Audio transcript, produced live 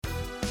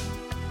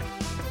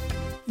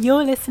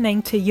You're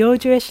listening to Your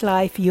Jewish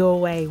Life, Your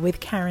Way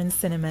with Karen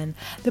Cinnamon,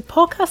 the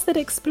podcast that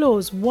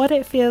explores what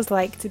it feels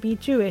like to be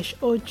Jewish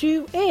or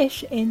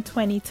Jewish in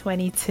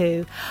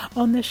 2022.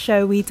 On the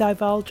show, we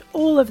divulge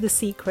all of the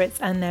secrets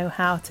and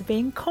know-how to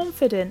being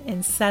confident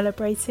in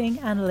celebrating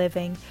and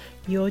living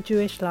your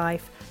Jewish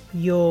life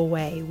your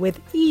way,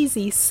 with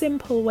easy,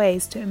 simple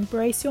ways to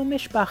embrace your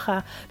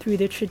mishpacha through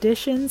the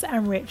traditions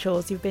and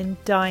rituals you've been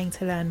dying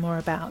to learn more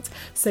about.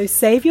 So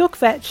save your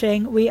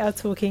kvetching, we are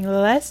talking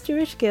less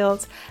Jewish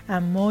guilt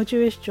and more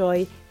Jewish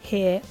joy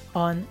here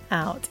on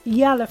out.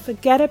 Yalla,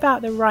 forget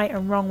about the right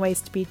and wrong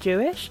ways to be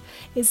Jewish.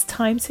 It's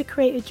time to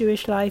create a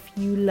Jewish life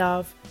you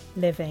love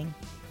living.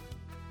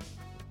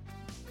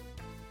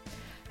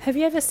 Have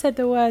you ever said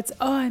the words,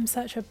 "Oh, I'm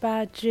such a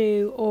bad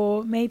Jew,"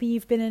 or maybe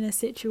you've been in a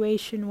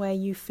situation where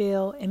you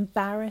feel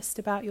embarrassed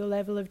about your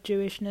level of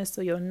Jewishness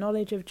or your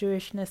knowledge of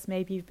Jewishness?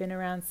 Maybe you've been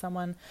around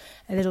someone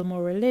a little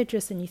more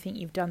religious and you think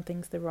you've done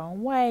things the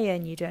wrong way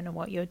and you don't know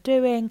what you're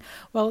doing.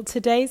 Well,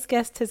 today's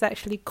guest has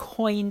actually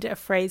coined a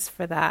phrase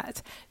for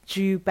that,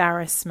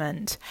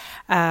 Jew-barrassment.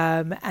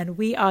 And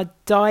we are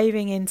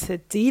diving into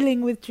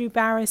dealing with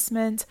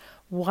Jew-barrassment,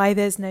 why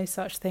there's no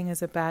such thing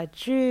as a bad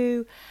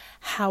Jew,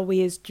 how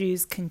we as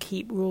Jews can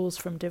keep rules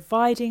from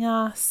dividing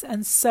us,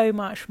 and so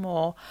much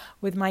more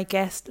with my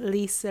guest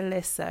Lisa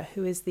Lisser,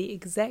 who is the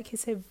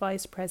Executive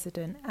Vice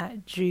President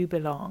at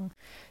JewBelong.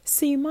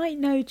 So you might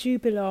know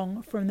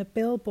JewBelong from the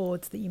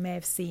billboards that you may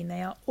have seen.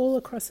 They are all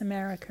across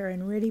America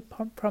in really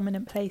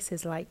prominent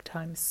places like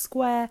Times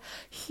Square,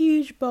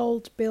 huge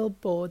bold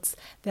billboards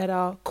that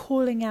are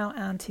calling out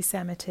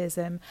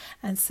anti-Semitism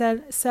and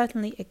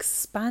certainly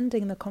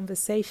expanding the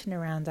conversation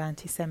around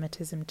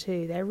anti-Semitism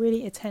too. They're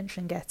really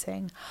attention-getting.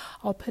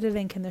 I'll put a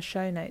link in the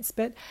show notes.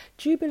 But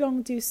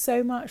JewBelong do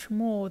so much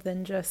more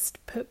than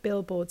just put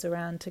billboards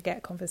around to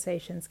get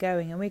conversations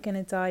going. And we're going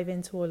to dive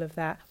into all of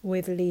that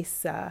with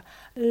Lisa.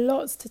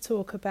 Lots to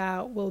talk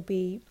about. We'll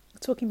be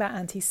talking about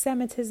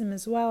anti-Semitism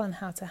as well and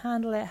how to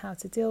handle it, how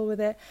to deal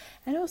with it,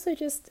 and also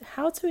just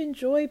how to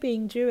enjoy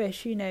being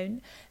Jewish. You know,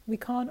 we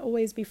can't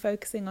always be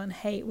focusing on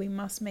hate. We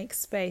must make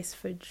space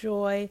for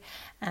joy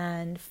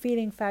and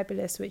feeling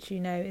fabulous, which you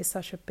know is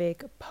such a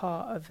big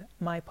part of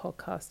my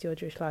podcast, Your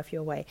Jewish Life,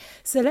 Your Way.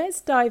 So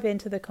let's dive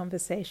into the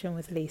conversation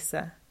with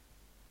Lisa.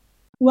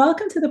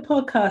 Welcome to the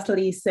podcast,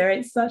 Lisa.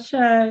 It's such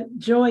a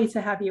joy to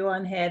have you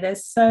on here.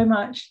 There's so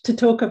much to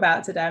talk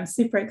about today. I'm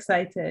super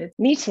excited.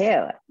 Me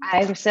too.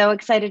 I'm so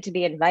excited to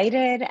be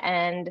invited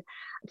and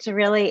to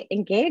really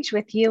engage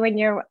with you and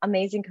your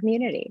amazing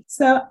community.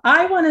 So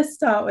I want to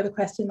start with a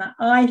question that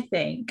I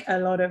think a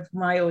lot of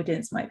my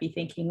audience might be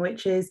thinking,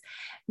 which is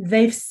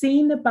they've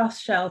seen the bus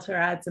shelter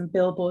ads and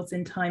billboards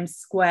in Times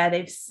Square.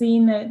 They've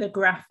seen the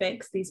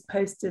graphics, these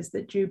posters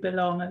that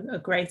JewBelong are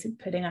great at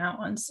putting out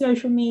on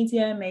social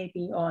media,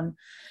 maybe on,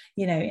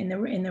 you know, in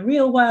the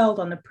real world,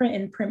 on the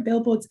print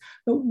billboards.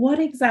 But what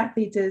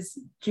exactly does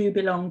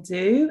JewBelong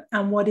do,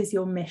 and what is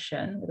your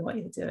mission with what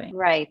you're doing?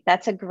 Right,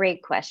 that's a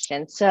great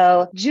question.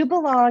 So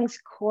JewBelong's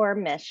core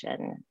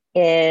mission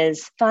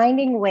is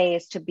finding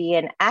ways to be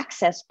an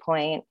access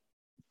point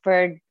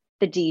for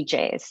the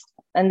DJs.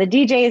 And the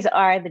DJs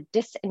are the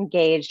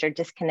disengaged or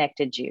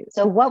disconnected Jews.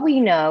 So what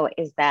we know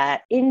is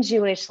that in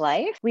Jewish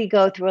life, we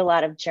go through a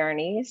lot of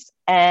journeys,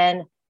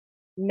 and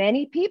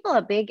many people,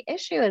 a big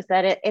issue is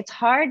that it's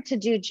hard to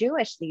do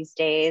Jewish these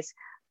days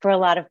for a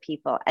lot of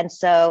people. And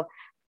so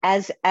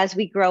as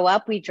we grow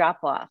up, we drop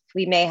off.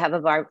 We may have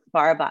a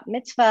bar bat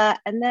mitzvah,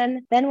 and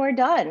then we're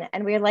done.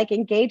 And we're like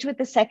engaged with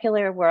the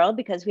secular world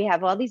because we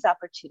have all these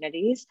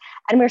opportunities,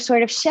 and we're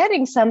sort of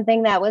shedding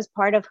something that was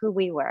part of who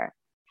we were.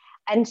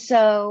 And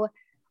so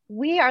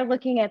we are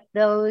looking at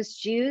those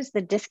Jews,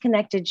 the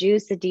disconnected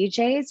Jews, the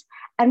DJs,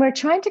 and we're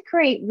trying to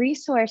create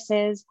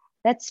resources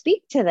that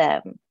speak to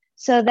them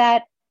so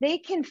that they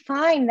can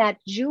find that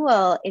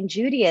jewel in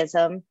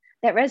Judaism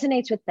that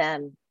resonates with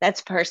them,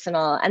 that's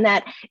personal, and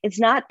that it's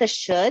not the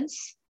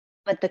shoulds,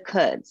 but the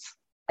coulds,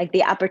 like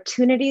the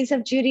opportunities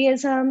of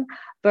Judaism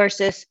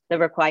versus the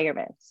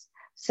requirements.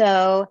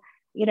 So,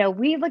 you know,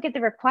 we look at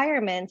the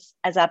requirements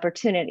as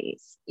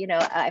opportunities. You know,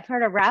 I've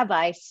heard a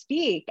rabbi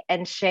speak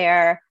and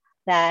share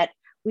that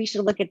we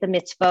should look at the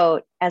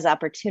mitzvot as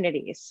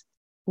opportunities,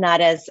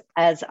 not as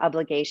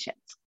obligations.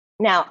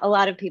 Now, a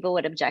lot of people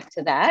would object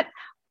to that,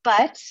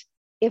 but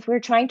if we're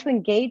trying to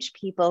engage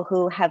people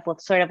who have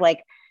sort of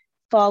like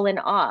fallen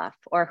off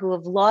or who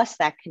have lost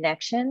that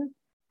connection,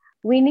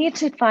 we need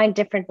to find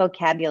different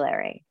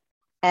vocabulary.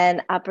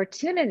 And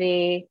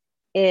opportunity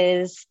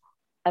is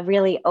a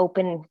really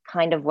open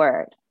kind of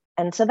word.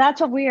 And so that's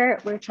what we're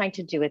trying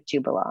to do with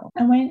JewBelong.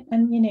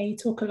 And you know, you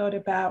talk a lot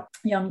about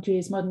young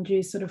Jews, modern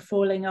Jews sort of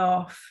falling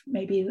off.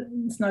 Maybe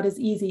it's not as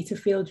easy to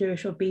feel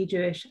Jewish or be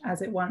Jewish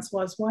as it once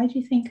was. Why do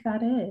you think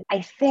that is?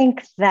 I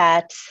think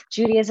that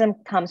Judaism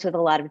comes with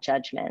a lot of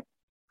judgment.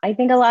 I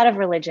think a lot of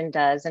religion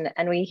does.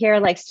 And we hear,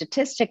 like,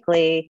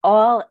 statistically,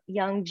 all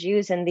young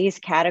Jews in these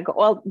categories,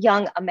 all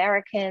young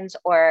Americans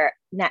or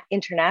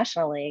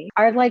internationally,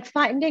 are like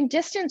finding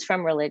distance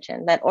from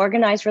religion. That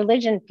organized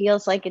religion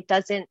feels like it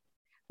doesn't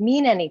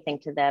mean anything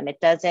to them.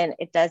 It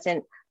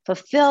doesn't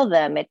fulfill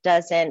them. It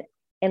doesn't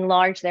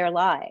enlarge their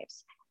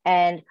lives.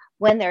 And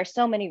when there are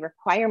so many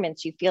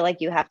requirements you feel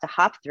like you have to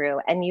hop through,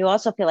 and you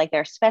also feel like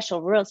there are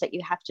special rules that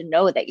you have to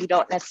know that you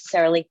don't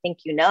necessarily think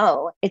you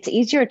know, it's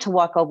easier to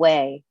walk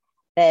away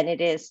than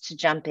it is to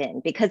jump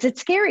in, because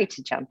it's scary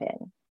to jump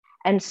in.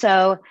 And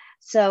so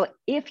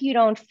if you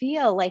don't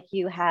feel like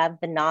you have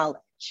the knowledge,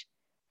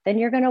 then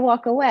you're going to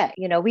walk away.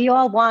 You know, we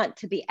all want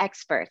to be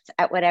experts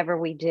at whatever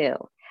we do.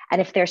 And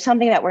if there's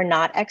something that we're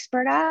not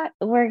expert at,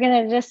 we're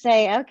going to just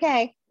say,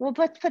 okay, well,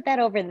 let's put that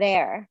over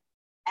there.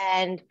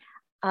 And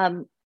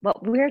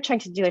what we're trying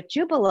to do at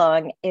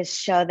JewBelong is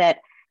show that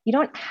you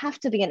don't have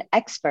to be an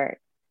expert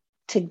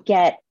to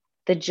get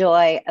the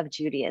joy of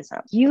Judaism.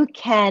 You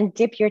can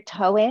dip your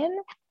toe in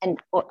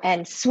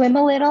and swim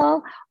a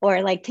little,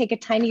 or like take a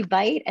tiny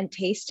bite and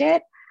taste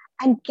it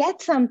and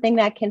get something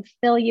that can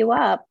fill you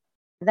up,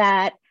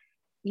 that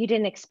you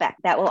didn't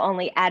expect, that will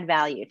only add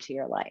value to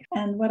your life.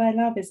 And what I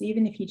love is,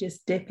 even if you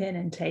just dip in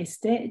and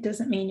taste it, it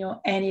doesn't mean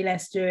you're any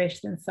less Jewish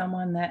than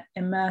someone that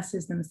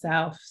immerses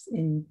themselves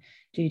in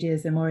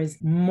Judaism or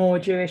is more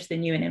Jewish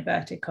than you, in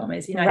inverted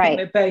commas. You know, I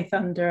think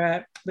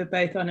we're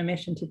both on a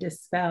mission to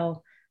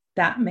dispel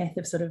that myth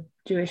of sort of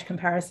Jewish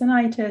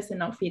comparisonitis and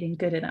not feeling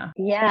good enough.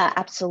 Yeah,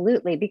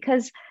 absolutely.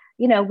 Because,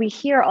 you know, we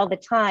hear all the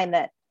time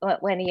that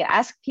when you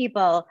ask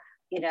people,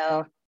 you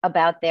know,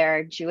 about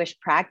their Jewish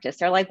practice,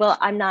 they're like, well,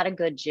 I'm not a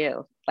good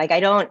Jew. Like, I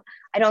don't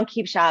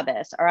keep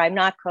Shabbos, or I'm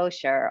not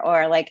kosher,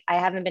 or like, I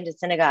haven't been to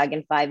synagogue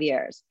in 5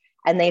 years.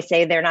 And they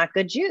say they're not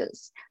good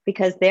Jews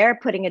because they're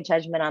putting a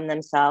judgment on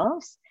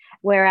themselves.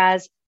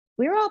 Whereas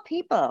we're all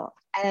people,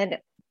 and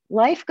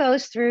life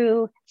goes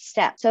through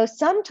steps. So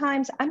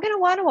sometimes I'm going to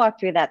want to walk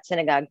through that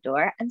synagogue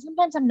door, and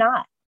sometimes I'm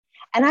not.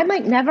 And I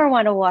might never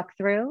want to walk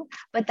through,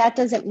 but that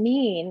doesn't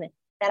mean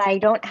that I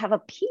don't have a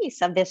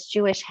piece of this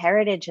Jewish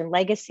heritage and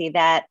legacy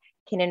that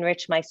can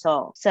enrich my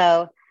soul.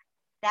 So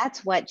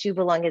that's what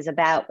JewBelong is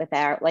about. With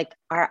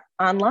our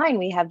online,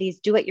 we have these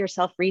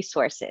do-it-yourself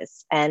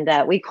resources, and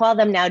we call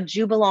them now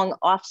JewBelong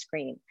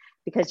off-screen,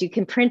 because you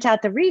can print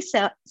out the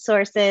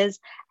resources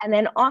and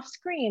then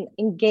off-screen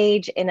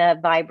engage in a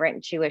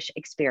vibrant Jewish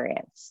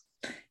experience.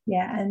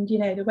 Yeah, and you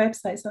know, the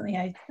website's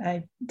something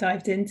I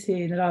dived into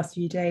in the last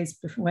few days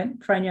before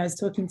I was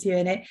talking to you,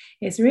 and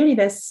it's really,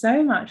 there's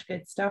so much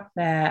good stuff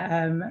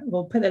there.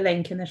 We'll put the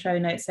link in the show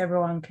notes so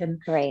everyone can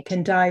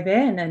dive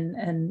in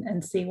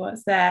and see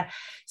what's there.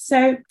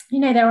 So, you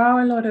know, there are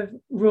a lot of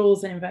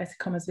rules in inverted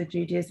commas with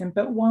Judaism,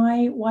 but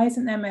why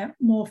isn't there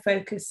more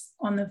focus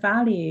on the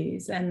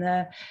values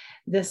and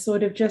the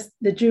sort of just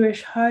the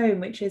Jewish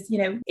home, which is, you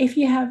know, if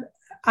you have,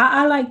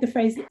 I like the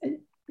phrase,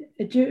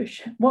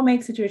 what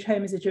makes a Jewish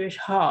home is a Jewish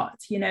heart.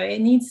 You know, it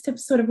needs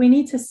to we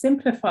need to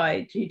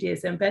simplify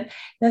Judaism, but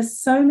there's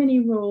so many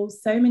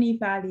rules, so many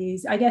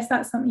values. I guess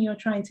that's something you're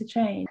trying to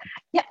change.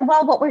 Yeah,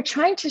 well, what we're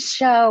trying to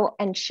show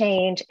and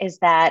change is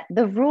that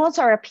the rules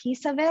are a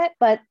piece of it,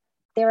 but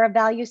there are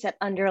values that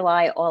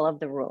underlie all of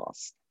the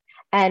rules.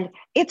 And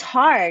it's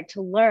hard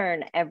to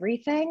learn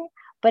everything,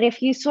 but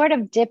if you sort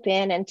of dip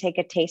in and take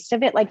a taste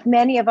of it, like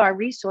many of our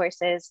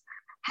resources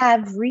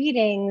have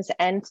readings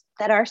and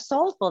that are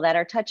soulful, that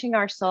are touching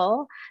our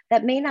soul,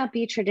 that may not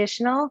be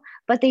traditional,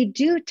 but they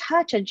do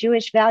touch a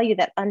Jewish value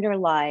that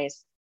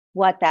underlies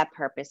what that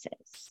purpose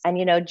is. And,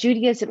 you know,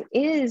 Judaism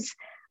is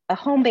a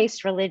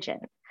home-based religion.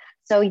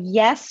 So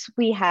yes,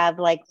 we have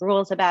like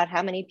rules about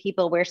how many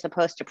people we're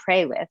supposed to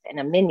pray with in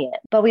a minyan,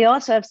 but we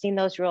also have seen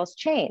those rules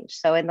change.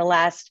 So in the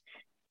last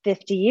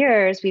 50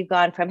 years, we've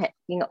gone from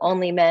being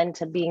only men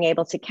to being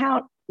able to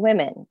count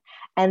women.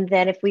 And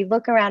then if we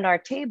look around our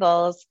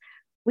tables,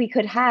 we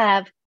could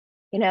have,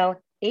 you know,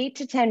 8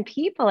 to 10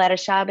 people at a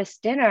Shabbos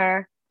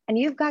dinner, and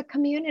you've got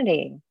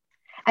community.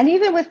 And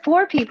even with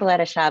 4 people at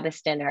a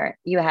Shabbos dinner,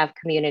 you have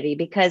community,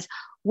 because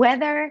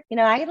whether, you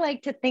know, I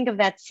like to think of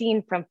that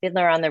scene from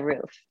Fiddler on the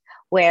Roof,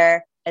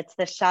 where it's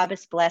the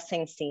Shabbos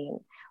blessing scene,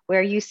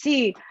 where you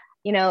see,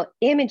 you know,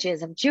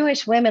 images of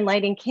Jewish women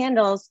lighting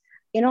candles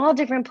in all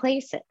different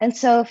places. And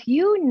so if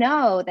you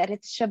know that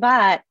it's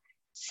Shabbat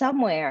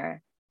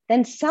somewhere,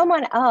 then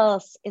someone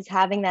else is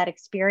having that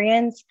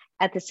experience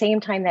at the same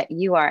time that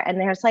you are. And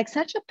there's like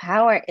such a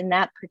power in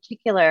that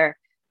particular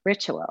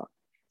ritual.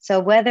 So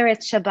whether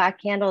it's Shabbat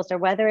candles, or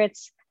whether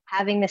it's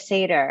having the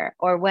Seder,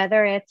 or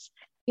whether it's,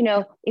 you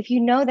know, if you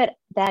know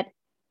that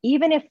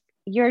even if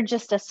you're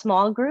just a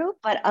small group,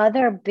 but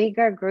other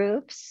bigger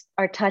groups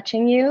are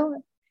touching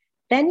you,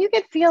 then you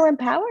could feel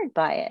empowered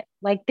by it.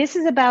 Like, this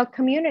is about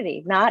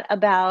community, not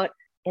about,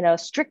 you know,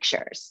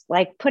 strictures,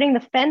 like putting the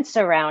fence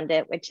around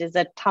it, which is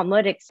a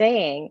Talmudic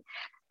saying,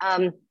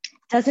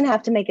 doesn't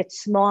have to make it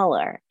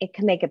smaller. It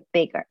can make it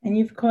bigger. And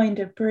you've coined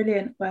a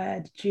brilliant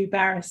word,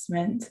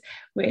 Jew-barrassment,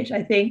 which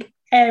I think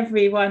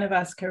every one of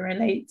us can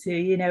relate to.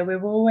 You know,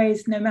 we're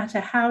always, no matter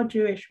how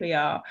Jewish we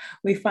are,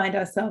 we find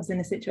ourselves in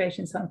a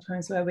situation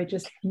sometimes where we're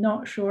just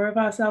not sure of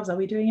ourselves. Are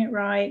we doing it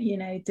right? You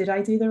know, did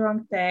I do the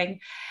wrong thing?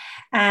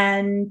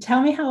 And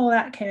tell me how all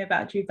that came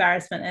about,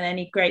 Jew-barrassment, and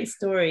any great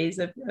stories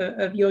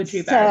of your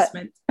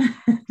Jew-barrassment.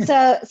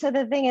 So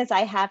the thing is,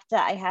 I have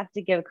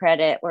to give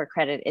credit where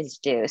credit is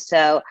due.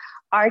 So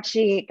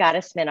Archie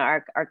Gottesman,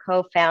 our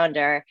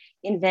co-founder,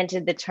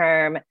 invented the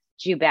term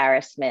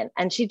Jewbarrassment.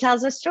 And she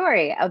tells a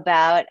story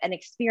about an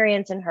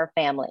experience in her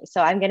family.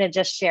 So I'm going to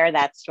just share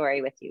that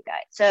story with you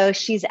guys. So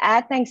she's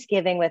at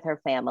Thanksgiving with her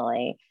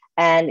family.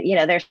 And, you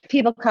know, there's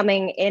people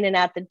coming in and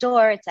out the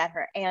door. It's at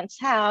her aunt's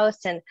house,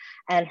 and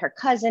her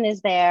cousin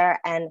is there.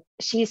 And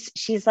she's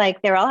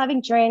like, they're all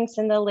having drinks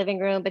in the living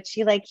room, but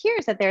she like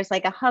hears that there's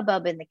like a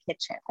hubbub in the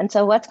kitchen. And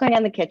so what's going on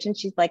in the kitchen?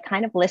 She's like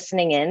kind of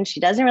listening in. She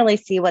doesn't really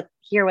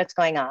hear what's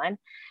going on.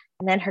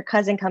 And then her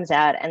cousin comes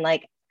out and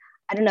like,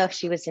 I don't know if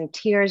she was in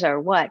tears or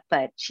what,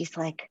 but she's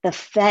like, the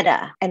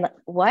feta. And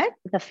what?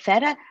 The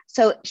feta?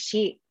 So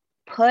she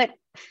put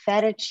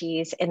feta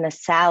cheese in the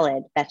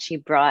salad that she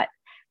brought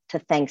to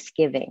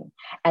Thanksgiving,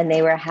 and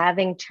they were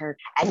having turkey,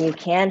 and you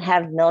can't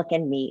have milk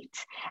and meat.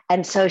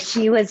 And so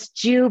she was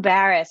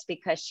Jew-barrassed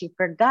because she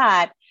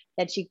forgot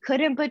that she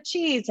couldn't put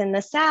cheese in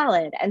the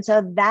salad. And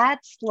so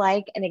that's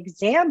like an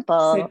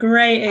example. It's a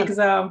great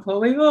example.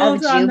 We've all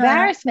of done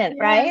that. Jew-barrassment,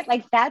 right?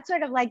 Like that's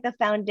sort of like the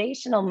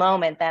foundational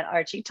moment that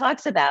Archie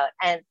talks about.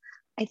 And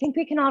I think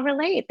we can all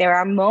relate. There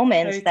are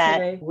moments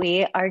that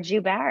we are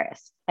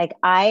Jew-barrassed. Like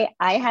I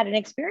had an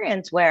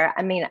experience where,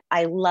 I mean,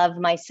 I love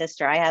my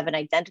sister. I have an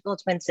identical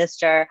twin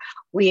sister.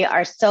 We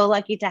are so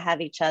lucky to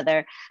have each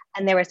other.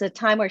 And there was a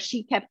time where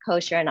she kept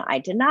kosher and I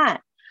did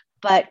not.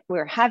 But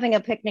we're having a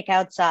picnic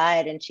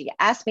outside and she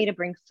asked me to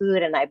bring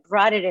food and I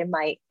brought it in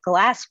my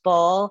glass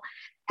bowl,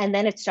 and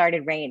then it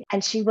started raining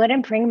and she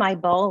wouldn't bring my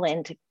bowl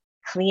in to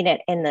clean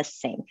it in the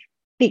sink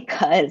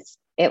because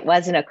it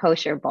wasn't a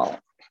kosher bowl.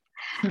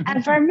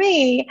 And for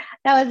me,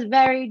 that was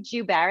very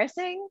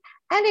Jew-barrassing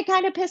and it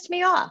kind of pissed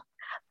me off.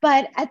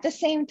 But at the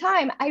same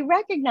time, I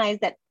recognize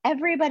that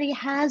everybody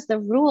has the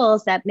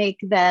rules that make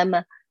them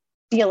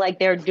feel like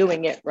they're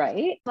doing it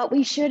right, but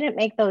we shouldn't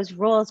make those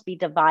rules be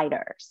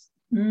dividers.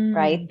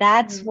 Right.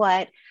 That's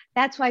why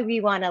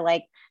we want to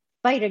like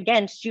fight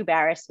against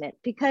Jew-barrassment,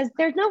 because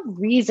there's no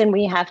reason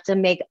we have to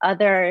make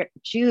other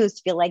Jews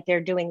feel like they're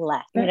doing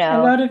less. But you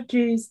know, a lot of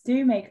Jews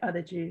do make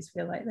other Jews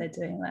feel like they're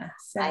doing less.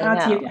 So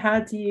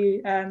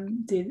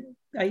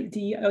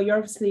you're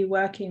obviously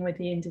working with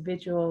the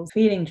individuals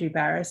feeling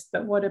Jew-barrassed,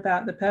 but what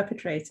about the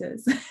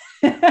perpetrators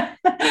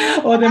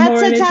or the more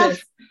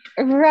religious?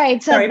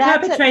 Right. So sorry,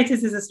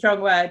 perpetrators is a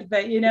strong word,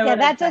 but you know,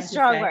 that's a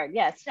strong word.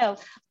 Yes. So,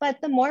 but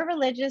the more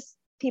religious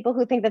people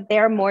who think that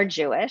they're more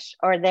Jewish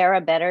or they're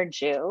a better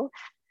Jew,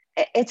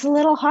 it's a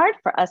little hard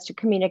for us to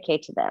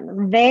communicate to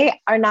them. They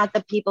are not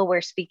the people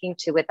we're speaking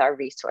to with our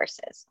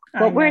resources.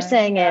 What we're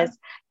saying is,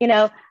 you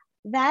know,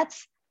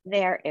 that's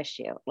their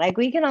issue. Like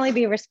we can only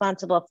be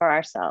responsible for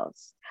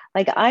ourselves.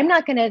 Like I'm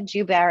not going to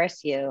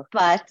Jew-barrass you,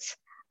 but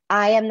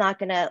I am not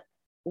going to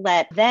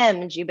let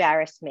them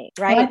Jew-barrass me,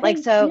 right? Well,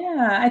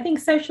 I think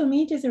social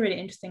media is a really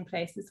interesting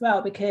place as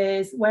well,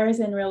 because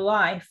whereas in real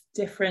life,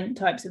 different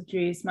types of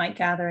Jews might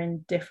gather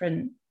in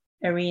different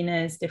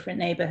arenas, different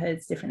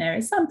neighborhoods, different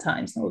areas,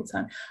 sometimes, not all the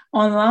time.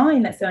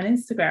 Online, let's say on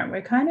Instagram,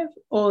 we're kind of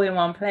all in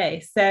one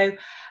place. So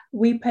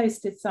we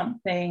posted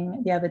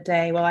something the other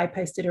day. Well, I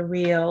posted a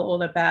reel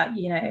all about,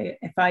 you know,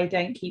 if I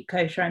don't keep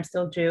kosher, I'm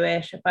still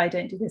Jewish. If I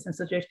don't do this, I'm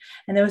still Jewish.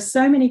 And there were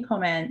so many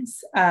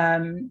comments.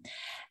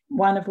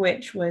 One of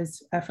which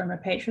was from a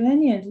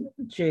patrilineal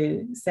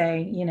Jew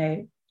saying, you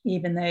know,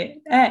 even though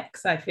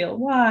X, I feel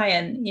Y,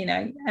 and you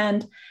know,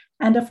 and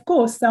of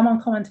course,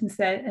 someone commented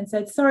and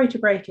said, sorry to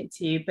break it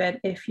to you, but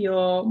if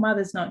your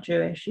mother's not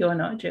Jewish, you're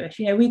not Jewish.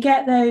 You know, we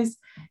get those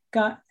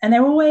guys, and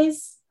they're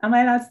always, am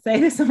I allowed to say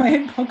this on my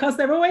own podcast?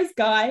 They're always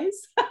guys.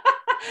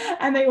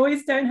 And they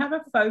always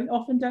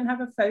often don't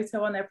have a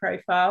photo on their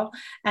profile,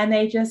 and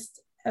they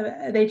just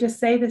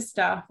say this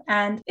stuff,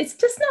 and it's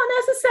just not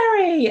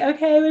necessary.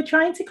 Okay, we're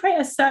trying to create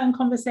a certain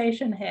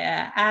conversation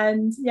here,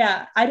 and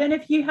I don't know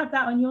if you have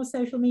that on your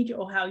social media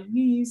or how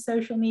you use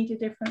social media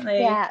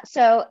differently.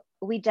 So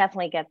we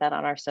definitely get that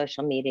on our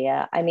social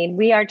media. I mean,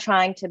 we are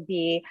trying to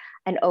be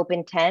an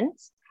open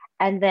tent,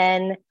 and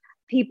then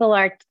people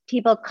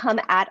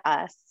come at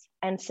us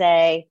and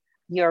say,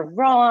 you're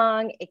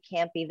wrong, it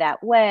can't be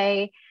that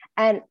way.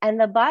 And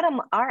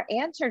our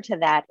answer to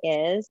that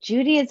is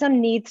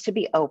Judaism needs to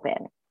be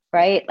open,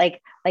 right?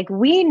 Like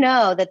we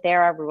know that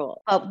there are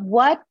rules. But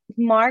what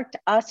marked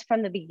us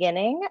from the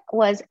beginning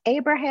was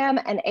Abraham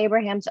and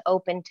Abraham's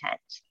open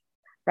tent,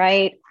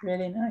 right?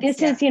 Really nice.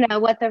 This is, you know,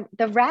 what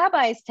the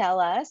rabbis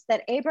tell us,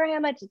 that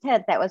Abraham had a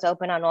tent that was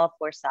open on all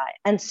four sides.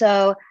 And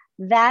so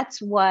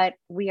that's what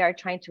we are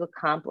trying to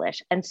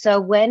accomplish. And so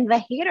when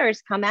the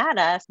haters come at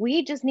us,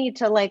 we just need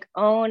to like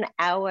own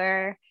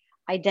our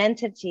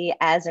identity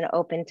as an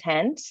open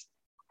tent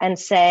and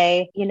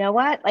say, you know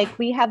what, like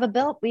we have a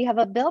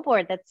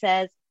billboard that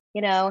says,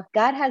 you know,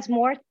 God has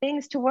more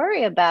things to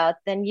worry about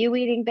than you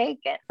eating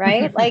bacon,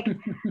 right? Like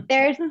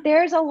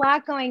there's a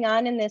lot going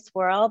on in this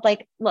world.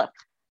 Like, look,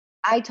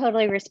 I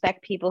totally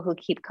respect people who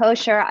keep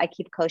kosher. I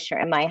keep kosher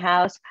in my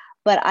house,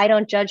 but I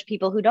don't judge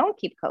people who don't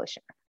keep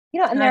kosher.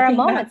 And And there are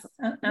moments.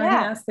 I think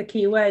that's the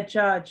key word,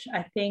 judge.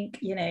 I think,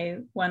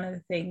 one of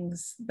the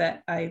things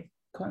that I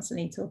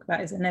constantly talk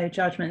about is a no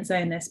judgment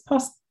zone. This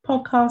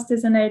podcast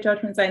is a no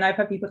judgment zone. I've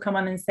had people come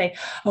on and say,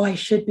 oh, I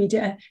should be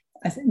doing.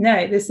 I said,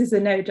 no, this is a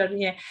no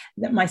judgment.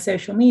 That my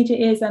social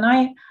media is, and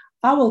I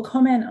will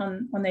comment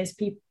on those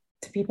people,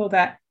 to people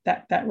that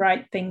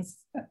write things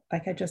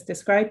like I just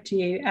described to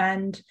you,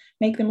 and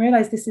make them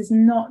realize this is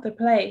not the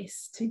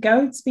place to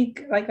go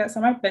speak like that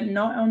somewhere, but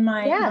not in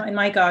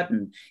my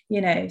garden.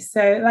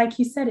 So like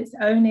you said, it's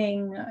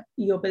owning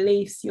your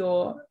beliefs,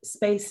 your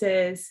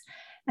spaces,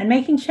 and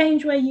making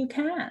change where you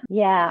can.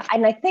 Yeah.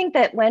 And I think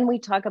that when we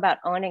talk about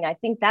owning, I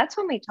think that's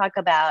when we talk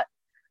about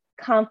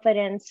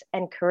confidence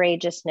and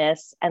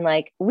courageousness, and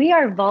like, we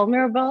are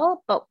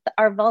vulnerable, but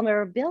our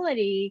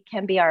vulnerability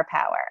can be our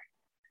power.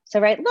 So,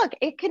 right, look,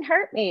 it can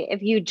hurt me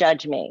if you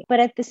judge me, but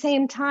at the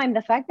same time,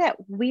 the fact that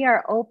we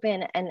are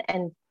open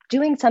and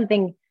doing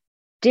something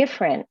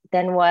different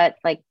than what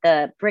like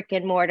the brick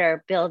and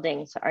mortar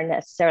buildings are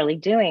necessarily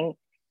doing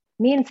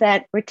means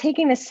that we're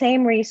taking the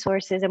same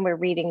resources and we're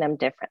reading them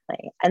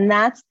differently. And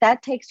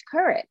that takes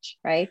courage,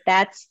 right?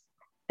 That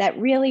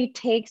really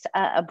takes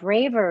a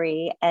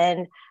bravery,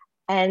 and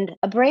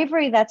a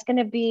bravery that's going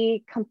to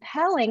be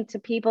compelling to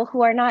people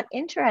who are not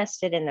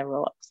interested in the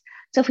rules.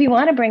 So if we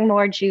want to bring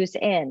more Jews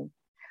in,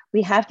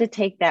 we have to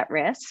take that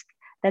risk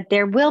that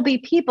there will be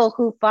people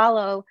who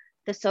follow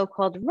the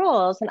so-called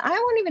rules. And I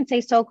won't even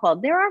say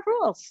so-called, there are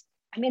rules.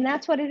 I mean,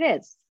 that's what it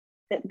is.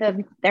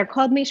 They're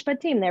called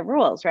mishpatim, they're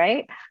rules,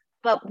 right?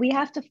 But we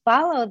have to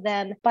follow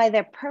them by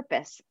their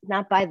purpose,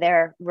 not by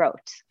their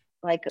rote.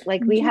 Like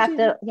we have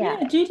to,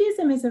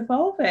 Judaism is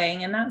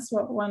evolving, and that's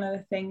one of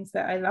the things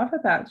that I love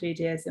about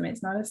Judaism.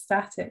 It's not a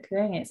static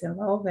thing, it's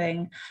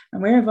evolving,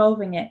 and we're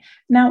evolving it.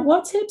 Now,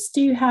 what tips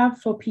do you have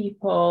for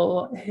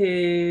people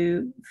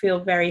who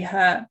feel very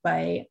hurt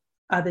by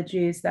other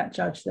Jews that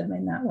judge them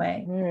in that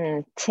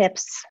way?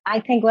 Tips. I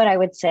think what I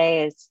would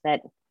say is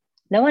that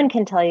no one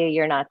can tell you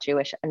you're not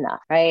Jewish enough,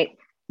 right?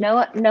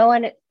 No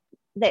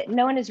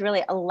one is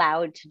really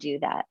allowed to do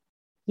that.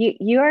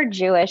 You're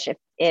Jewish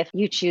if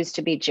you choose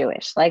to be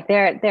Jewish. Like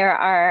there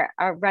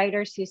are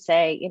writers who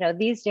say,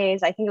 these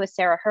days, I think it was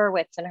Sarah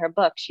Hurwitz in her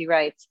book, she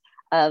writes,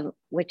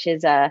 which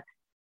is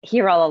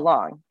Here All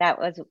Along. That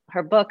was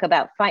her book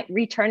about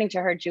returning to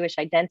her Jewish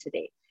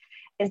identity,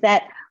 is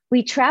that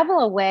we travel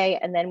away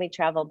and then we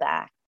travel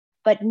back.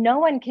 But no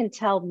one can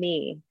tell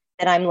me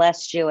that I'm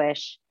less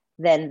Jewish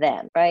than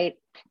them, right?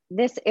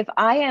 If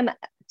I am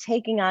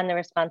taking on the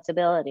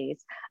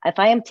responsibilities, if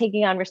I am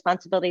taking on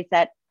responsibilities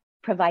that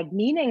provide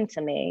meaning to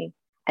me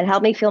and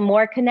help me feel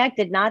more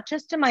connected, not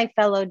just to my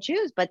fellow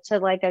Jews, but to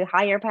like a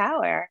higher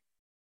power,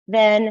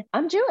 then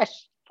I'm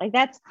Jewish. Like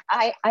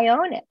I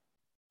own it,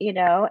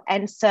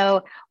 And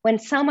so when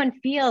someone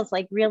feels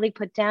like really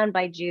put down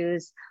by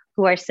Jews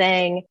who are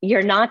saying,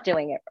 you're not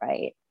doing it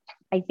right,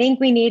 I think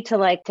we need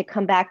to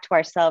come back to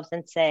ourselves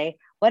and say,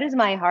 what is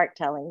my heart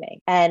telling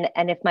me? And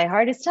if my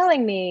heart is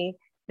telling me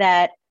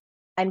that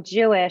I'm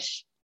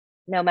Jewish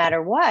no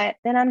matter what,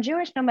 then I'm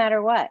Jewish no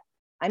matter what.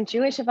 I'm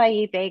Jewish if I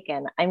eat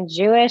bacon. I'm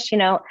Jewish.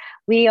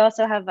 We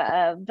also have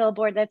a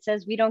billboard that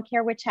says, we don't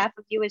care which half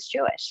of you is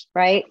Jewish,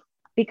 right?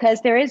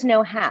 Because there is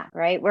no half,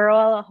 right? We're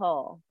all a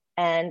whole.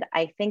 And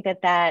I think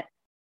that,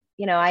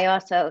 I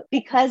also,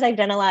 because I've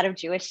done a lot of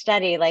Jewish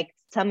study, like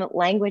some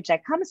language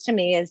that comes to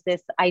me is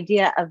this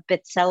idea of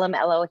B'Tselem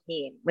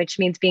Elohim, which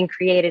means being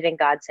created in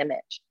God's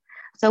image.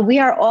 So we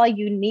are all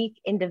unique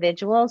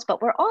individuals,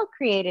 but we're all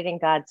created in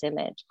God's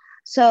image.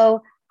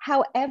 So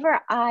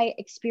however I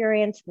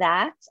experience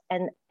that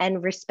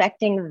and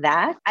respecting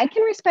that, I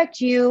can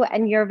respect you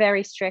and your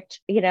very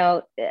strict,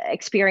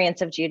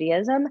 experience of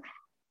Judaism.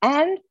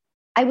 And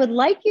I would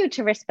like you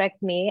to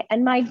respect me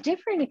and my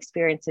different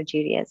experience of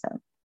Judaism,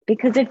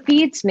 because it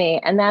feeds me.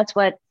 And that's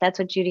what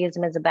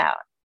Judaism is about.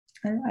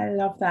 I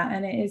love that.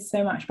 And it is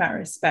so much about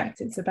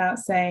respect. It's about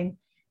saying,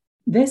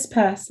 this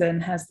person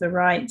has the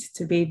right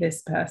to be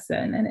this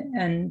person,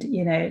 and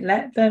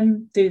let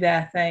them do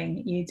their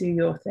thing, you do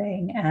your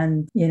thing,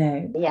 and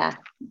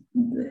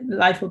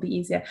life will be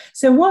easier.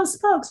 So what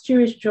sparks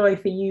Jewish joy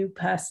for you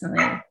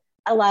personally?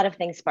 A lot of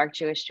things spark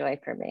Jewish joy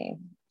for me.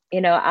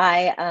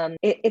 I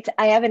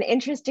have an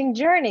interesting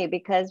journey,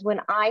 because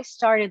when I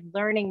started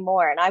learning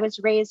more, and I was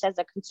raised as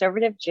a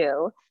conservative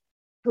Jew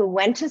who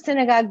went to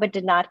synagogue but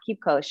did not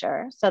keep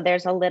kosher, so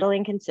there's a little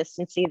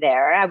inconsistency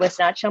there. I was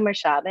not Shomer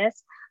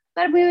Shabbos,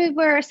 but we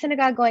were a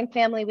synagogue going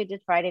family. We did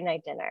Friday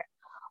night dinner.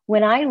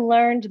 When I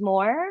learned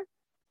more,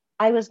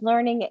 I was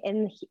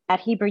learning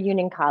at Hebrew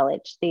Union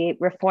College, the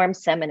Reform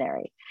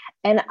Seminary.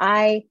 And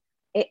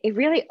it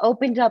really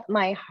opened up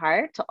my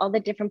heart to all the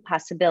different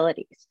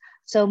possibilities.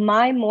 So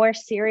my more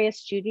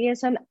serious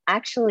Judaism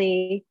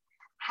actually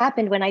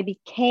happened when I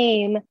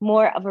became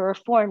more of a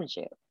Reform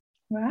Jew.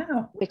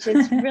 Wow. Which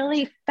is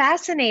really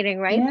fascinating,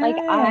 right? Yes.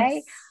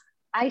 Like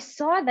I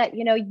saw that,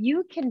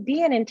 you can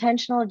be an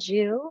intentional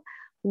Jew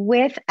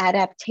with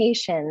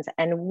adaptations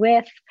and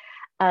with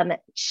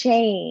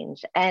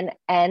change. And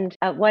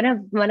one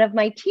of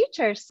my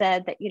teachers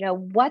said that,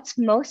 what's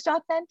most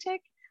authentic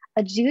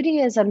a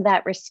Judaism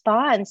that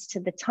responds to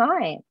the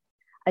time,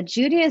 a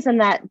Judaism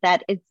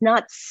that is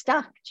not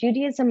stuck.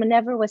 Judaism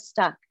never was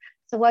stuck.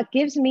 So what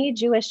gives me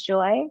Jewish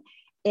joy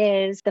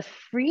is the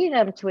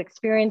freedom to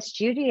experience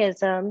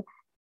Judaism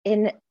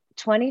in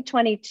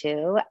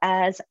 2022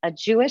 as a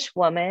Jewish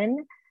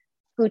woman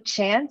who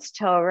chants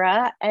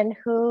Torah and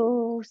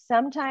who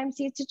sometimes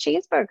eats a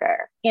cheeseburger.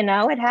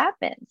 It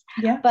happens.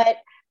 Yeah. But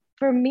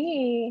for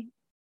me,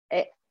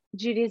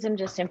 Judaism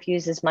just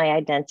infuses my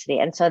identity.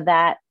 And so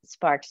that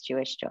sparks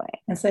Jewish joy.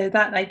 And so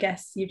that, I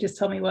guess, you just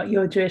told me what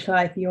your Jewish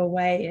life, your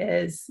way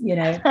is,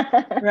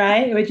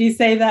 right? Would you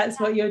say that's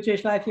what your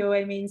Jewish life, your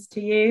way means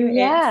to you?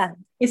 Yeah.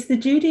 It's the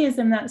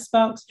Judaism that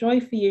sparks joy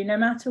for you, no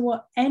matter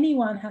what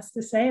anyone has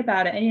to say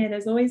about it. And,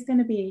 there's always going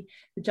to be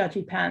the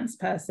judgy pants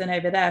person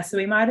over there. So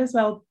we might as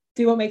well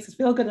do what makes us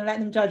feel good and let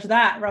them judge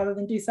that rather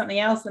than do something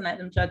else and let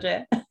them judge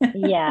it.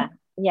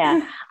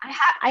 Yeah.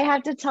 I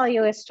have to tell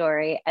you a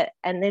story.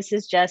 And this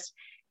is just,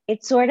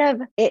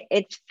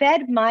 it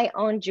fed my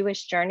own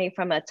Jewish journey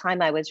from a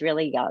time I was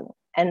really young.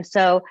 And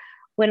so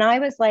when I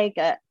was like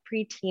a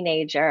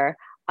pre-teenager,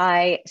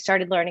 I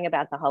started learning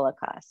about the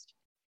Holocaust.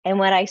 And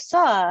what I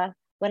saw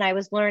when I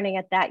was learning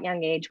at that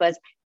young age was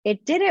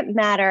it didn't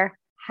matter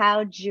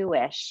how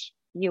Jewish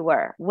you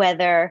were,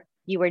 whether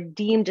you were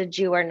deemed a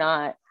Jew or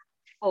not,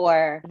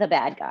 for the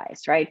bad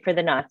guys, right? For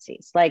the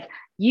Nazis. Like,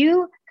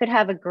 you could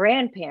have a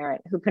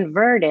grandparent who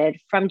converted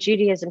from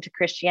Judaism to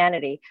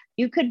Christianity.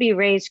 You could be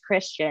raised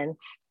Christian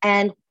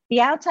and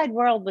the outside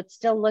world would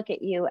still look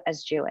at you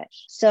as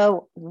Jewish.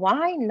 So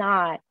why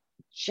not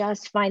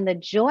just find the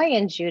joy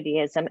in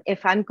Judaism?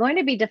 If I'm going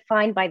to be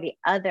defined by the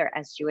other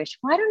as Jewish,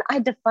 why don't I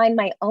define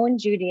my own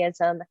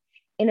Judaism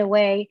in a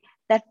way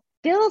that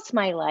fills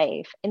my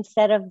life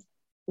instead of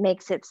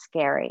makes it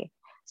scary?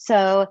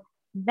 So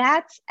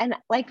and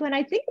like, when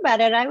I think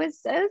about it, I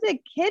was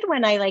a kid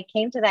when I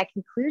came to that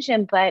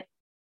conclusion, but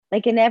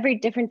like in every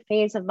different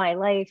phase of my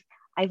life,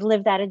 I've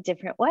lived that a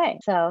different way.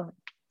 So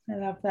I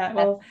love that.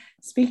 Well,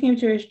 speaking of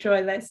Jewish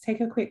joy, let's take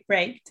a quick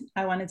break.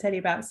 I want to tell you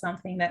about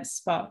something that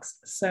sparks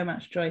so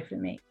much joy for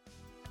me.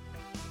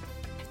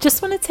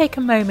 Just want to take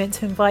a moment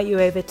to invite you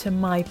over to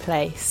my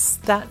place.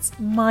 That's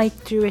my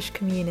Jewish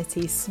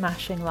community,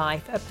 Smashing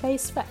Life, a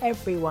place for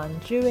everyone,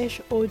 Jewish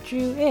or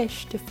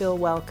Jewish, to feel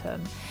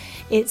welcome.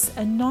 It's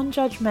a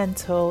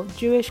non-judgmental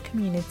Jewish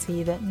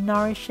community that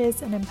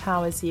nourishes and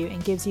empowers you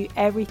and gives you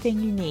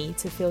everything you need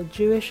to feel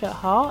Jewish at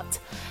heart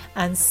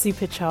and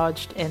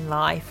supercharged in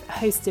life,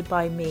 hosted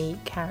by me,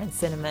 Karen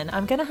Cinnamon.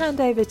 I'm going to hand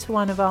over to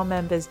one of our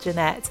members,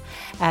 Jeanette,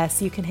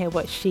 so you can hear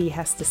what she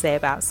has to say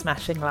about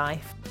Smashing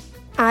Life.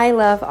 I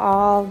love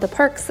all the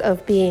perks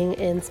of being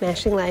in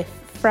Smashing Life,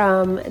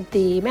 from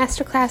the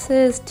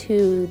masterclasses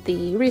to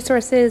the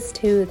resources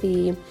to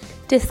the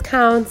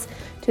discounts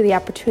to the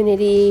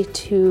opportunity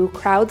to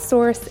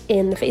crowdsource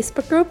in the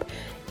Facebook group.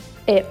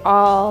 It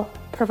all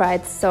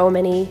provides so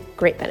many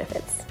great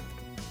benefits.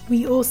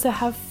 We also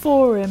have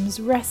forums,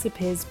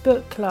 recipes,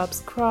 book clubs,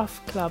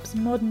 craft clubs,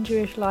 modern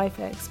Jewish life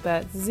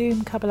experts,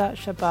 Zoom Kabbalat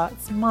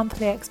Shabbats,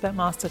 monthly expert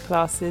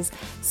masterclasses,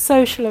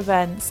 social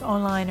events,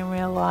 online and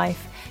real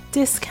life,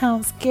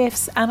 discounts,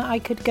 gifts, and I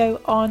could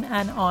go on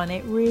and on.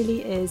 It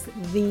really is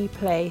the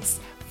place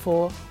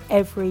for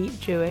every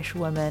Jewish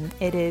woman.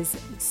 It is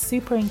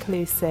super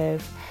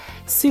inclusive,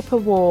 super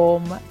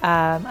warm,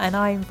 and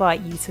I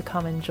invite you to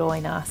come and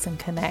join us and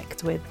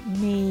connect with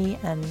me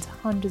and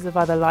hundreds of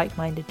other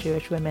like-minded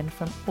Jewish women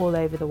from all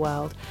over the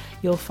world.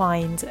 You'll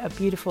find a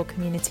beautiful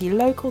community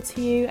local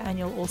to you, and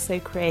you'll also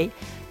create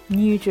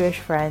new Jewish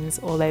friends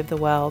all over the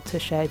world to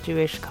share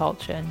Jewish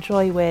culture and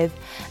joy with,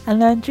 and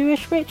learn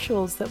Jewish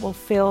rituals that will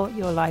fill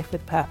your life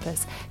with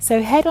purpose.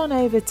 So head on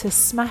over to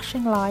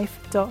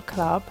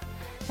smashinglife.club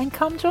and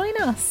come join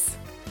us.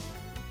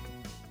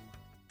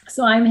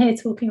 So I'm here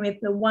talking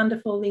with the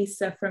wonderful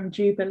Lisa from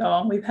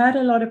JewBelong. We've heard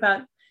a lot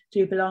about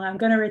JewBelong. I'm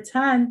going to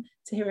return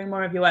to hearing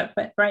more of your work,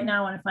 but right now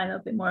I want to find a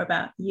little bit more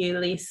about you,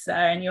 Lisa,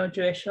 and your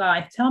Jewish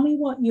life. Tell me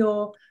what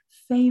your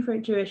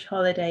favorite Jewish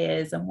holiday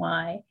is and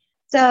why.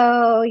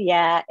 So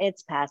yeah,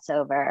 it's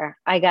Passover.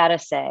 I gotta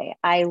say,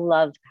 I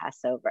love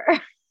Passover.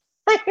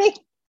 I mean,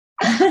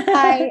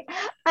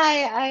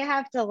 I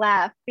have to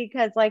laugh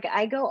because like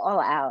I go all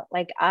out.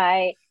 Like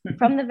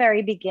from the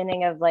very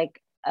beginning of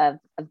of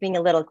being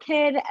a little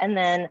kid and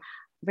then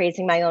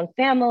raising my own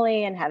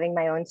family and having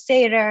my own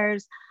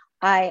seders.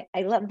 I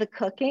love the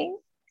cooking.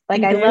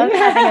 Like I love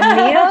having a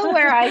meal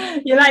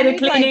where you like the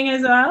cleaning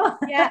as well.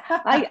 Yeah,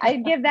 I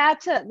give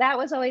that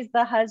was always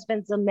the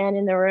husbands, the men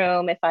in the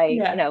room. If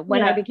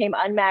when I became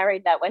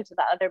unmarried, that went to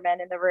the other men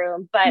in the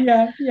room.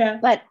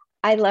 But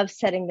I love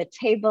setting the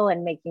table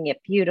and making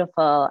it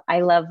beautiful.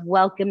 I love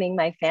welcoming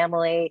my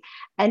family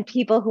and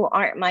people who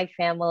aren't my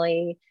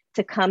family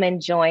to come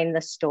and join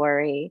the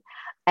story.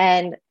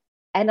 And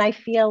I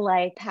feel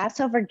like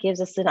Passover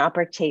gives us an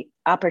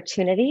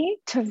opportunity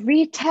to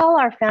retell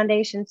our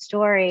foundation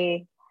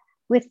story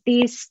with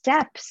these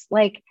steps.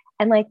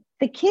 And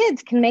the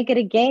kids can make it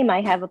a game.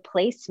 I have a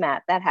placemat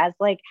that has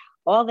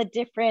all the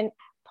different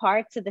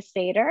parts of the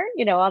Seder,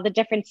 all the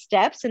different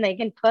steps, and they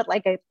can put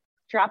a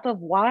drop of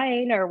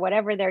wine or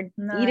whatever they're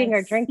eating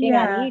or drinking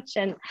on each.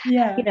 And,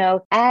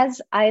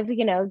 as I've,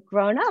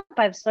 grown up,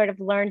 I've sort of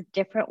learned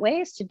different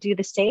ways to do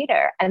the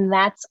Seder. And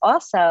that's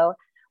also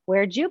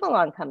where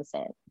JewBelong comes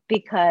in,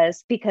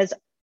 because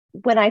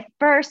when I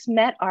first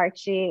met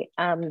Archie,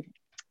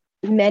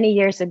 many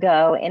years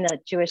ago in a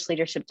Jewish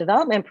leadership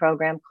development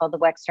program called the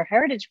Wexner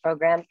Heritage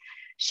Program,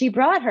 she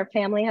brought her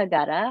family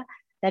Haggadah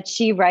that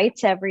she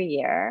writes every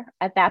year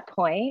at that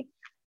point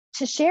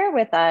to share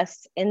with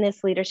us in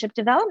this leadership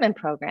development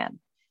program.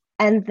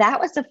 And that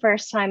was the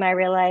first time I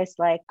realized,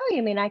 like, oh,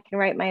 you mean I can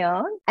write my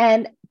own?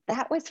 And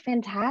that was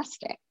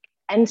fantastic.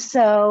 And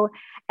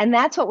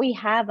that's what we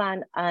have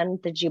on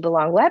the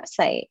JewBelong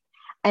website.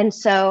 And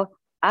so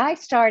I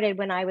started,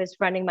 when I was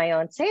running my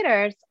own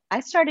Seders, I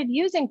started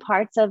using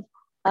parts of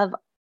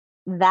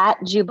that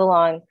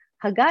JewBelong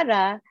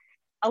Haggadah,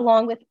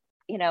 along with,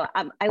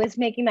 I was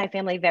making my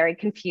family very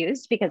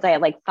confused because I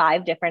had like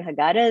 5 different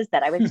Haggadahs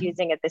that I was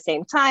using at the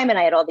same time. And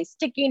I had all these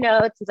sticky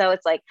notes. And so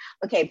it's like,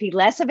 okay, be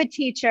less of a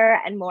teacher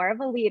and more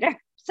of a leader.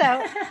 So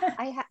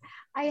I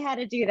had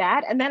to do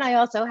that. And then I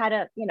also had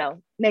to,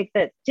 make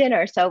the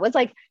dinner. So it was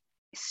like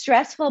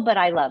stressful, but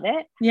I love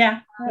it. Yeah,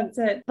 that's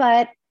it.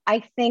 But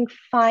I think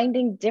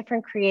finding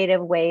different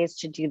creative ways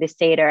to do the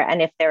Seder.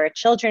 And if there are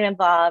children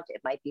involved,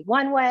 it might be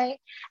one way.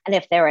 And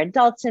if there are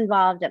adults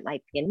involved, it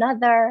might be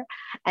another.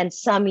 And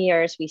some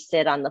years we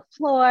sit on the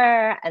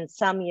floor, and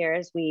some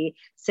years we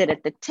sit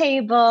at the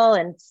table,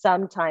 and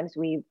sometimes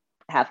we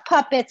have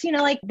puppets,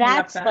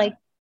 that's like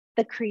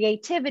the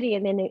creativity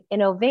and the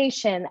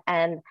innovation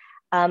and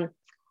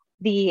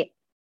the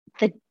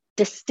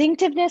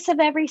distinctiveness of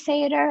every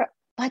Seder,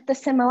 but the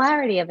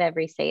similarity of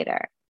every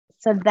Seder.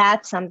 So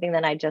that's something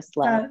that I just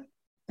love.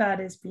 That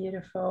is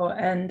beautiful.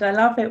 And I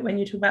love it when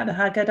you talk about the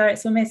Haggadah.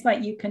 It's almost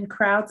like you can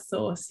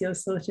crowdsource your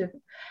sort of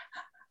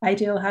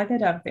ideal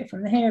Haggadah, a bit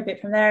from here, a bit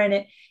from there. And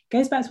it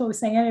goes back to what we were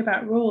saying earlier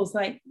about rules.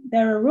 Like,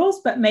 there are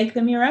rules, but make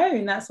them your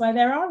own. That's why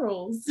there are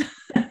rules.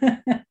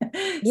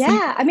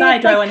 Yeah. I mean,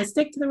 do I want to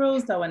stick to the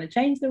rules? Do I want to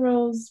change the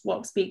rules?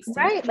 What speaks to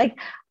right? me? Like,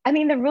 I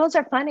mean, the rules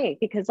are funny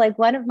because, like,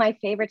 one of my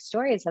favorite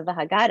stories of the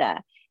Haggadah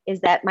is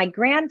that my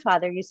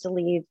grandfather used to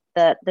lead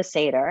the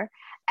Seder,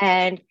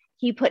 and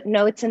he put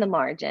notes in the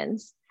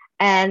margins.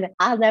 And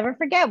I'll never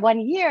forget, one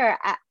year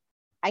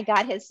I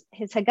got his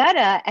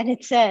Haggadah and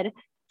it said,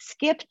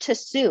 skip to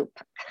soup.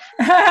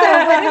 So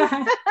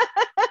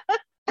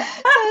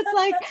it's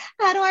like,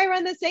 how do I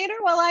run the Seder?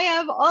 Well, I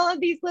have all of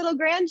these little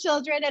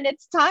grandchildren and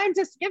it's time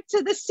to skip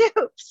to the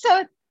soup.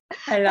 So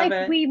I love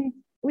it.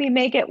 We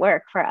make it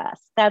work for us.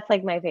 That's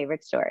like my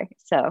favorite story.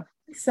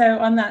 So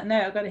on that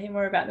note, I've got to hear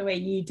more about the way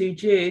you do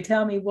Jew.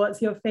 Tell me, what's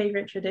your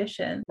favorite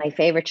tradition? My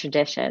favorite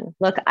tradition.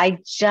 Look, I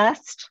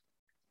just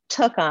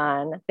took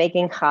on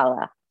baking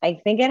challah.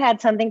 I think it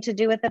had something to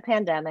do with the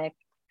pandemic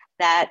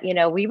that,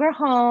 we were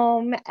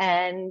home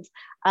and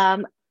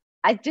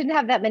I didn't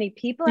have that many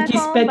people at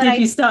home. But did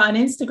you start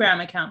an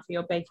Instagram account for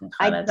your baking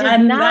challah? I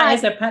did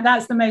not.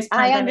 That's the most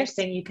pandemic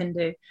thing you can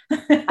do.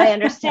 I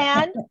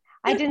understand.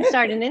 I didn't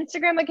start an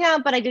Instagram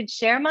account, but I did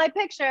share my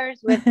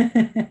pictures with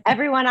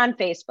everyone on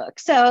Facebook.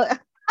 So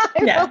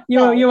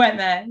you went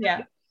there.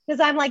 Yeah. Because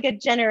I'm like a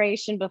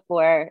generation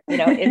before,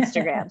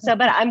 Instagram.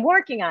 But I'm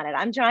working on it.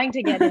 I'm trying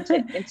to get into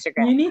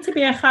Instagram. You need to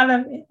be a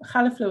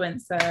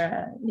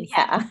challah-fluencer.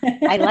 Yeah,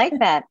 I like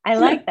that.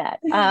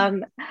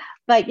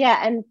 But yeah,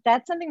 and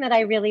that's something that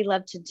I really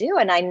love to do.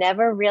 And I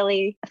never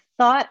really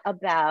thought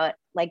about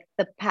like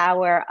the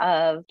power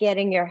of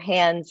getting your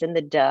hands in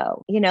the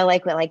dough,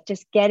 like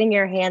just getting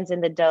your hands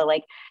in the dough.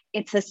 Like,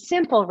 it's a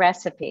simple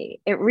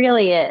recipe. It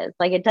really is.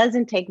 Like, it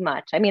doesn't take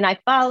much. I mean, I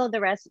follow the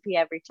recipe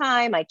every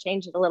time. I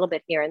change it a little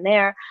bit here and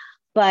there,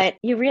 but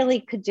you really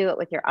could do it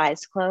with your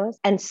eyes closed.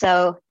 And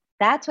so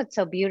that's what's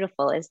so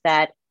beautiful, is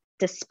that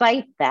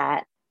despite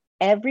that,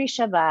 every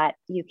Shabbat,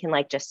 you can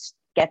like just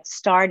get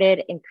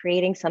started in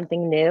creating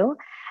something new.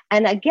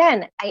 And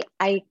again,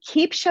 I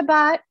keep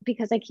Shabbat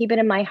because I keep it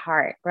in my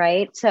heart,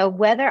 right? So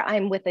whether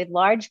I'm with a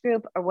large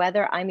group or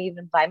whether I'm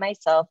even by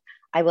myself,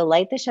 I will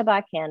light the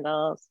Shabbat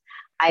candles.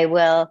 I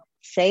will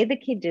say the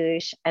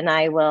Kiddush, and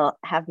I will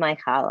have my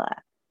challah.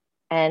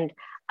 And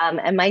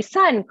my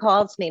son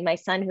calls me, my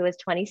son who is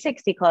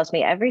 26, he calls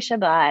me every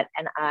Shabbat,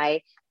 and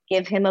I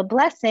give him a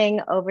blessing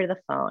over the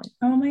phone.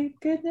 Oh my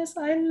goodness,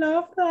 I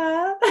love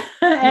that.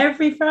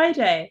 Every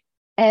Friday.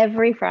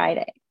 Every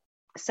Friday.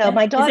 So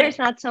my daughter's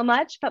not so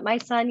much, but my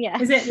son,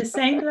 yes. Is it the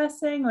same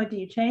blessing, or do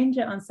you change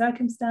it on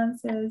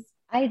circumstances?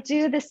 I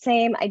do the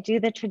same. I do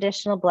the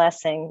traditional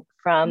blessing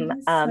from,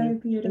 so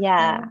beautiful.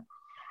 Yeah.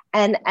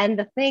 And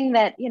the thing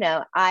that,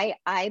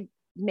 I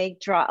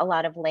draw a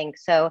lot of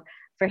links. So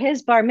for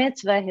his bar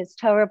mitzvah, his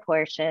Torah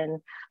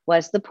portion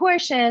was the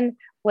portion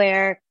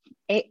where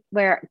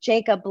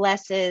Jacob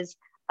blesses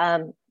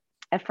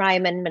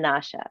Ephraim and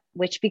Manasseh,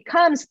 which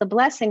becomes the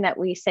blessing that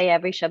we say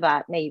every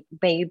Shabbat. May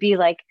you be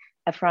like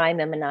Ephraim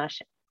and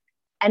Manasseh.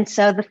 And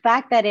so the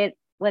fact that it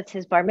was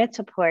his bar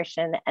mitzvah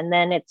portion, and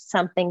then it's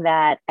something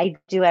that I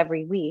do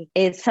every week,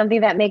 is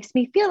something that makes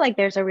me feel like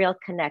there's a real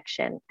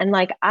connection. And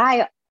like,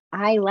 I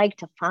I like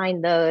to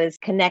find those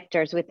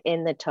connectors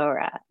within the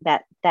Torah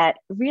that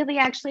really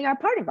actually are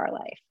part of our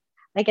life.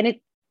 Like, and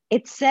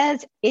it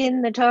says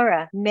in the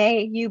Torah,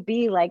 may you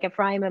be like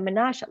Ephraim and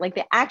Manasseh. Like,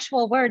 the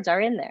actual words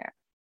are in there.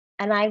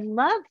 And I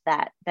love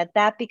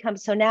that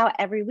becomes, so now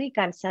every week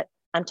I'm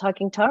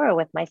talking Torah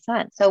with my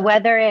son. So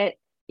whether it,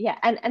 yeah.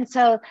 And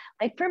so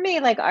like for me,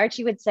 like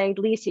Archie would say,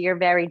 Lisa, you're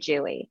very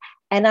Jewy.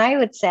 And I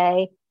would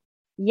say,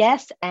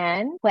 yes.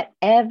 And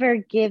whatever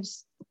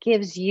gives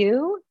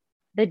you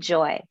the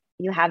joy,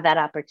 you have that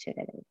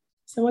opportunity.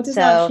 So what does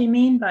Archie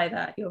mean by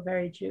that? You're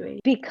very Jewy.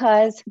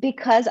 Because,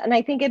 and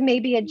I think it may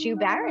be a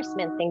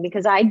Jew-embarrassment thing,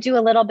 because I do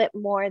a little bit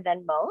more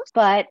than most,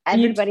 but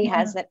everybody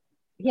has it.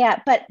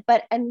 Yeah. But,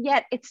 and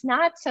yet it's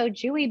not so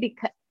Jewy,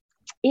 because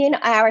in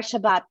our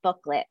Shabbat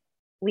booklet,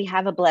 we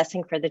have a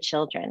blessing for the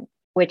children,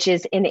 which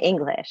is in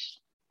English.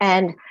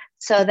 And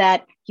so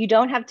that you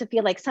don't have to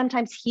feel like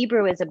sometimes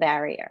Hebrew is a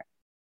barrier,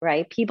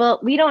 right?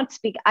 I don't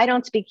speak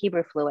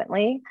Hebrew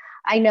fluently.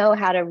 I know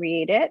how to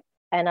read it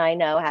and I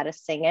know how to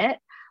sing it,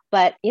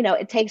 but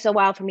it takes a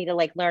while for me to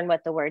like learn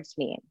what the words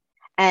mean.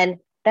 And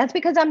that's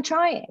because I'm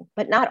trying,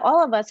 but not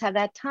all of us have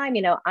that time.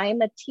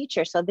 I'm a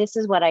teacher, so this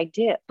is what I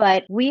do.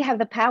 But we have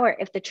the power.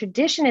 If the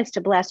tradition is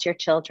to bless your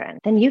children,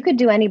 then you could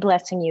do any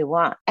blessing you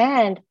want.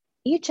 And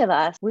each of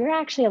us, we're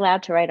actually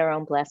allowed to write our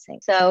own blessing.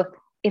 So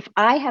if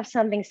I have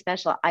something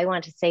special I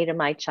want to say to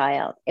my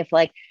child,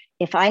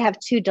 if I have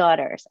two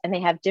daughters and they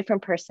have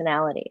different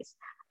personalities,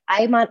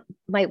 I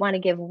might want to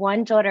give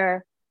one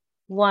daughter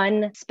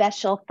one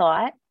special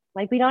thought.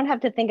 Like, we don't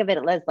have to think of it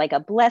as like a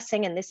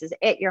blessing and this is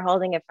it, you're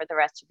holding it for the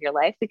rest of your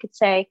life. We could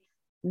say,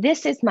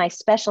 this is my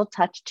special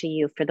touch to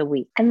you for the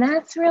week. And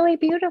that's really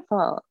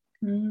beautiful,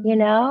 And we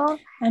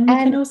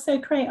can also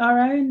create our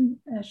own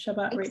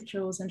Shabbat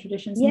rituals and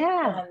traditions and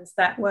plans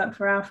that work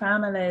for our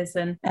families.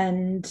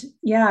 And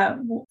yeah,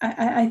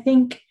 I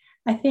think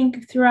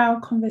through our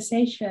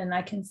conversation,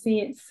 I can see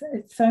it's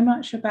so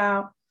much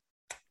about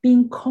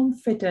being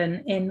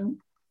confident in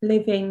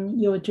living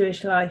your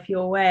Jewish life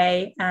your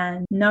way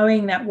and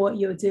knowing that what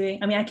you're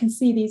doing, I can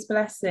see these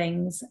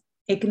blessings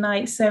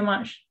ignite so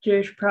much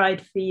Jewish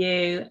pride for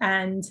you.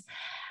 And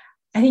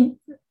I think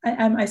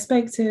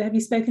have you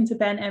spoken to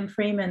Ben M.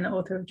 Freeman, the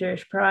author of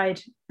Jewish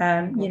Pride?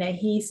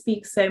 He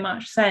speaks so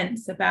much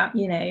sense about,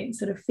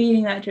 sort of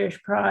feeling that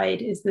Jewish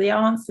pride is the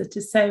answer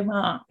to so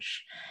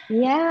much.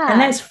 Yeah. And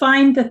let's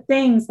find the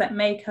things that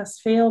make us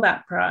feel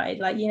that pride.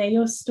 Like,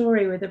 your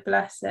story with the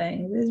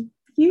blessing is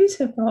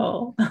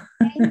beautiful.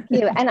 Thank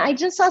you. And I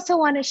just also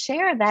want to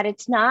share that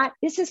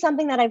this is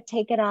something that I've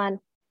taken on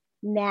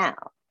now,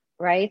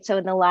 right? So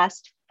in the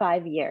last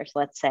 5 years,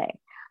 let's say.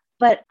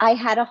 But I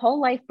had a whole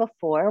life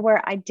before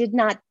where I did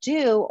not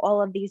do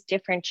all of these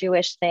different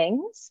Jewish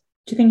things.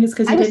 Do you think it's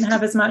because you didn't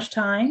have as much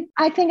time?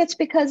 I think it's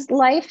because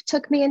life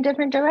took me in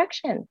different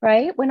directions,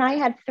 right? When I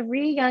had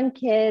 3 young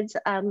kids,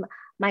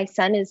 my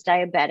son is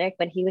diabetic,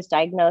 but he was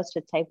diagnosed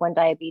with type 1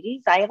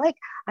 diabetes. I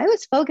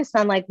was focused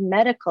on like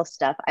medical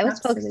stuff. I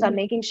was focused on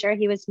making sure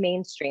he was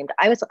mainstreamed.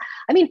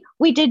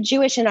 We did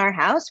Jewish in our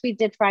house. We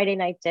did Friday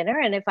night dinner.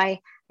 And if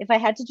I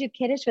had to do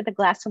Kiddush with a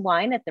glass of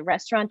wine at the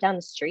restaurant down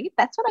the street,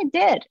 that's what I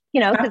did,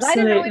 because I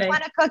didn't always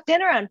want to cook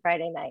dinner on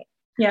Friday night.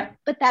 Yeah.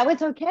 But that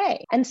was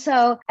okay. And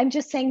so I'm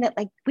just saying that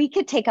like we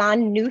could take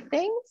on new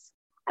things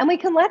and we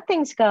can let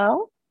things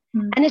go.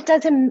 And it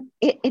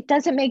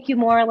doesn't make you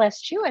more or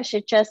less Jewish.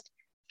 It just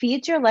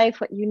feeds your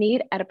life what you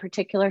need at a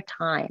particular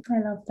time.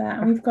 I love that.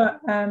 And we've got,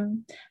 I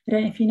don't know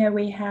if you know,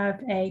 we have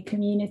a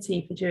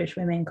community for Jewish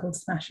women called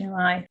Smashing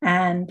Life.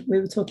 And we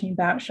were talking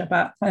about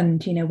Shabbat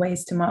and,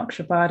 ways to mark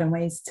Shabbat and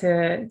ways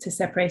to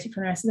separate it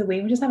from the rest of the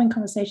week. We're just having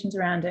conversations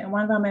around it. And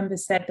one of our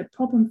members said, the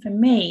problem for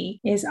me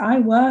is I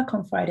work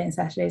on Friday and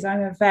Saturdays.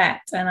 I'm a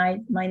vet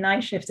and my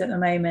night shift at the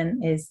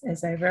moment is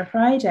over a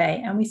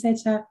Friday. And we said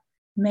to her,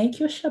 make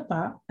your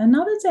Shabbat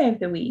another day of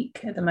the week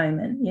at the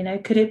moment.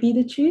 Could it be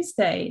the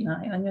Tuesday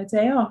night on your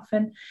day off?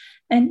 And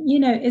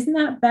isn't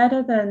that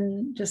better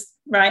than just,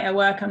 right, at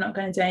work, I'm not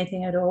going to do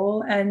anything at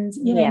all? And,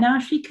 now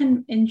she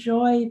can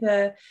enjoy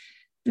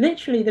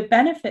literally the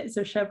benefits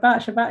of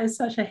Shabbat. Shabbat is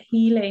such a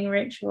healing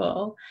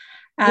ritual.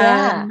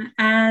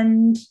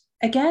 And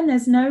again,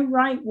 there's no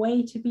right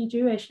way to be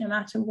Jewish, no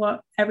matter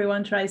what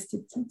everyone tries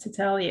to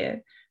tell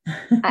you.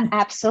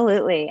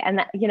 Absolutely.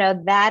 And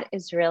that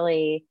is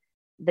really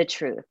the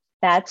truth.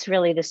 That's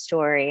really the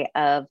story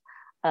of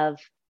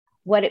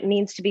what it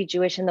means to be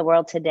Jewish in the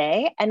world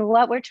today and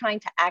what we're trying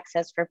to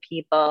access for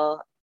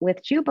people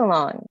with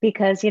JewBelong.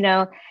 Because,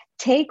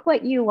 take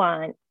what you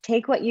want,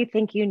 take what you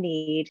think you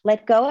need,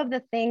 let go of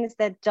the things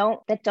that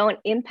don't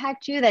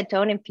impact you, that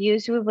don't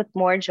infuse you with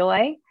more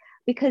joy,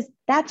 because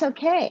that's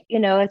okay.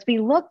 As we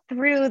look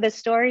through the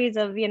stories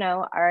of,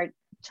 our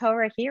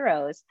Torah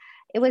heroes,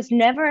 it was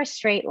never a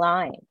straight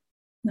line.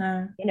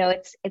 No.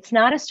 It's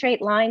not a straight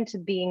line to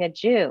being a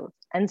Jew.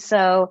 And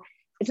so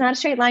it's not a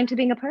straight line to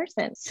being a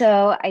person.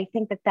 So I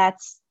think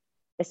that's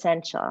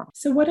essential.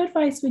 So what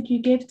advice would you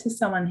give to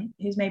someone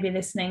who's maybe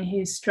listening,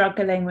 who's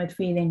struggling with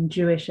feeling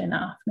Jewish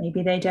enough?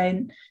 Maybe they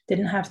didn't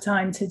have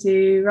time to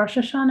do Rosh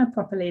Hashanah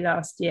properly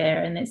last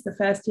year, and it's the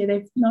first year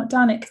they've not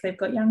done it because they've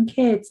got young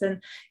kids,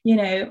 and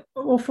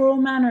or for all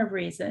manner of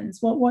reasons.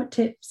 What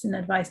tips and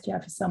advice do you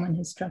have for someone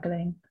who's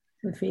struggling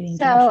with feeling Jewish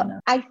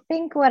enough? I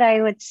think what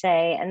I would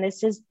say, and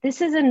this is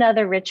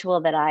another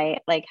ritual that I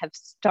have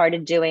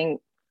started doing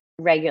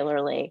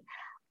regularly.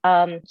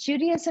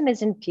 Judaism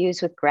is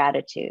infused with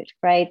gratitude,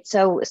 right?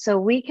 So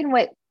we can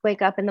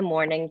wake up in the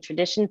morning,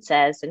 tradition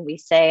says, and we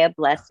say a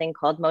blessing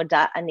called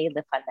Moda Ani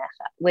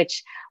Lefanecha,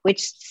 which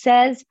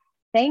says,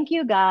 thank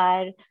you,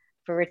 God,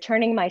 for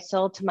returning my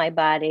soul to my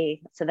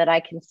body so that I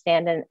can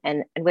stand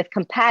and with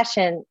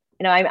compassion,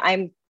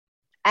 I'm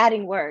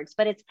adding words,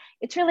 but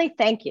it's really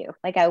thank you.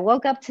 Like, I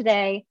woke up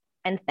today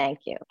and thank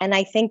you. And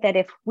I think that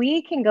if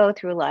we can go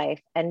through life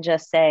and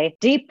just say,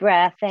 deep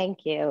breath,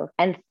 thank you,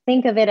 and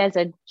think of it as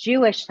a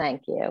Jewish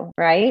thank you,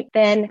 right?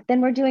 Then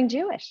we're doing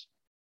Jewish,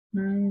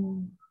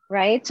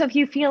 right? So if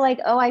you feel like,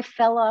 oh, I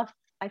fell off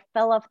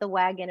the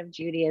wagon of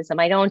Judaism,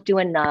 I don't do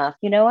enough.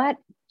 You know what?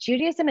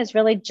 Judaism is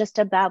really just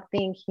about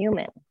being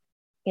human.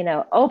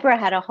 Oprah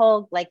had a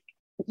whole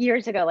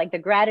years ago, the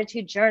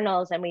gratitude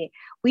journals, and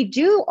we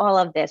do all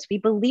of this. We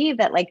believe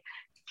that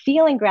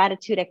feeling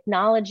gratitude,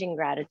 acknowledging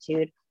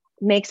gratitude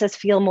makes us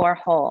feel more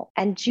whole.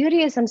 And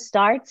Judaism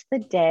starts the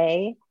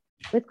day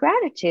with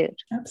gratitude.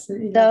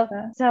 Absolutely.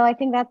 So I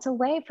think that's a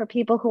way for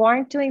people who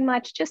aren't doing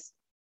much, just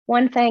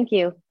one thank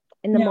you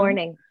in the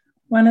morning.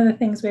 One of the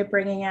things we're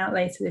bringing out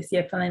later this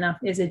year, funnily enough,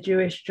 is a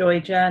Jewish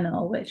Joy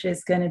Journal, which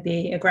is going to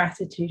be a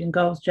gratitude and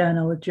goals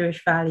journal with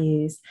Jewish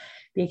values,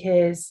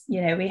 because,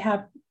 we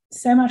have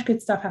so much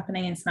good stuff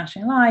happening in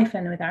Smashing Life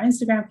and with our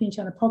Instagram community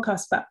on the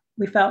podcast, but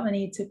we felt the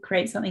need to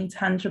create something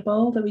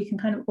tangible that we can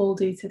kind of all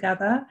do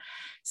together.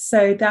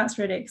 So that's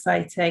really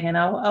exciting, and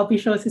I'll be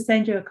sure to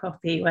send you a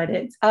copy when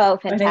it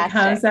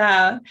comes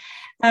out.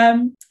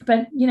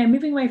 But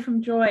moving away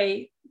from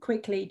joy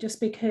quickly, just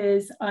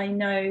because I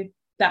know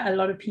that a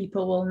lot of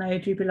people will know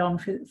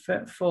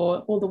JewBelong for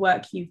all the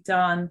work you've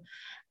done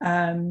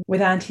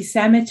with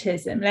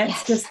anti-Semitism.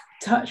 Let's just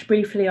touch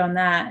briefly on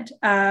that.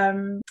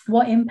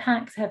 What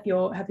impact have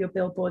your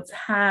billboards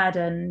had,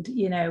 and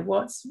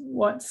what's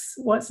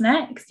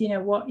next?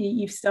 What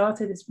you've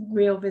started is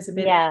real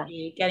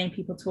visibility, getting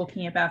people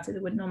talking about it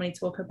that wouldn't normally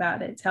talk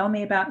about it. Tell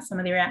me about some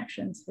of the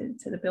reactions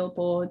to the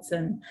billboards.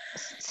 And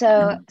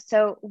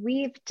so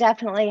we've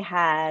definitely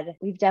had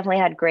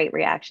great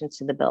reactions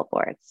to the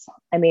billboards.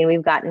 I mean,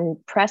 we've gotten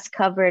press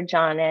coverage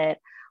on it.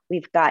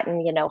 We've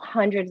gotten,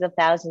 hundreds of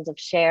thousands of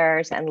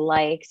shares and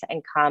likes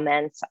and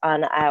comments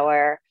on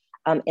our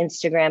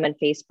Instagram and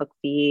Facebook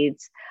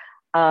feeds.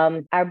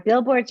 Our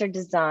billboards are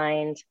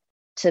designed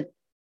to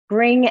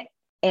bring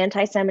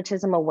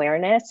anti-Semitism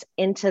awareness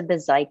into the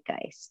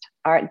zeitgeist.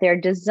 They're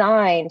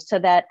designed so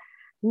that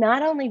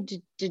not only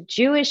do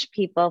Jewish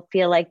people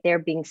feel like they're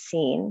being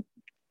seen,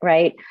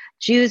 right?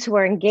 Jews who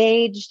are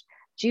engaged,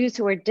 Jews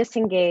who are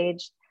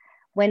disengaged.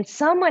 When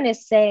someone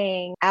is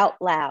saying out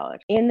loud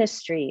in the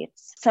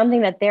streets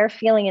something that they're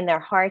feeling in their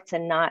hearts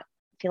and not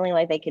feeling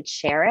like they could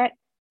share it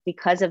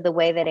because of the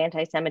way that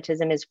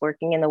anti-Semitism is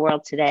working in the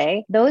world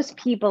today, those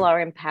people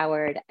are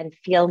empowered and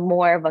feel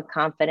more of a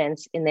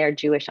confidence in their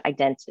Jewish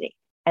identity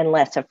and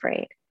less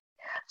afraid.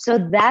 So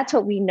that's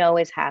what we know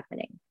is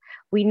happening.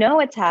 We know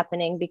it's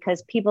happening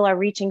because people are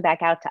reaching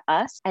back out to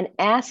us and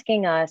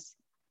asking us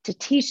to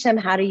teach them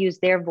how to use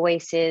their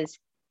voices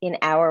in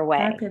our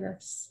way.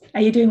 Fabulous. Are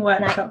you doing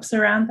workshops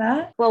around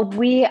that? Well,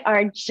 we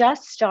are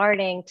just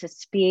starting to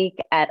speak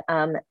at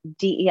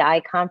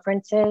DEI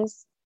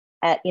conferences,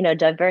 at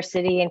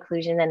diversity,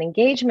 inclusion, and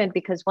engagement,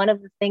 because one of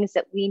the things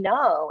that we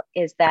know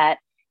is that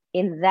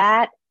in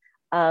that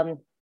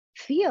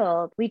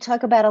field, we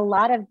talk about a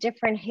lot of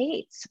different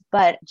hates,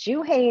 but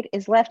Jew hate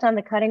is left on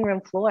the cutting room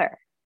floor.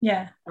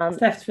 Yeah,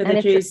 it's left for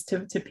the Jews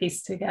to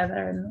piece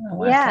together and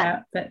work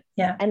out. But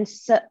and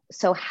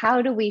so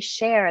how do we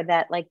share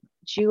that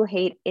Jew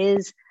hate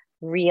is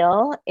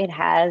real? It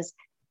has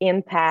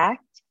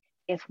impact.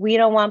 If we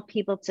don't want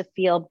people to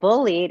feel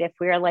bullied, if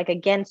we're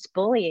against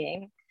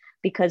bullying,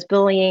 because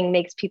bullying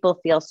makes people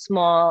feel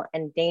small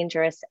and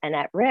dangerous and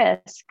at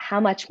risk,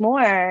 how much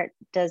more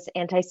does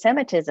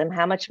anti-Semitism,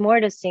 how much more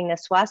does seeing a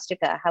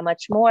swastika, how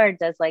much more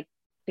does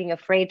being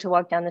afraid to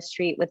walk down the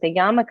street with a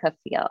yarmulke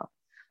feel?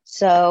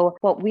 So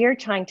what we're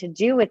trying to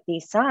do with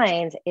these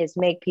signs is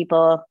make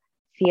people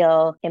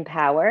feel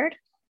empowered,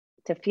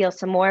 to feel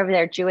some more of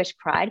their Jewish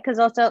pride, because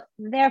also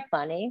they're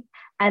funny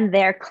and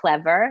they're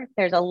clever.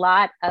 There's a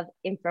lot of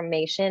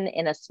information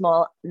in a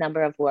small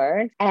number of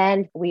words.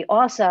 And we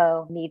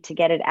also need to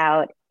get it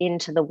out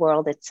into the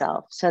world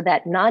itself so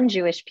that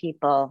non-Jewish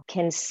people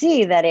can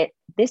see that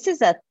this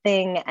is a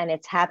thing and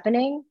it's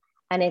happening,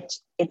 and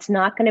it's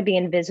not going to be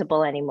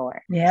invisible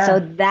anymore. Yeah. So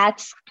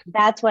that's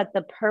what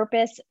the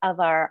purpose of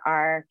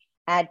our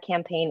ad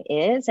campaign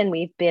is. And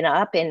we've been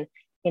up in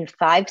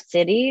 5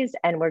 cities,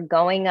 and we're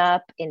going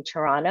up in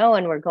Toronto,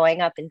 and we're going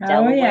up in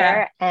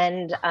Delaware.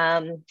 And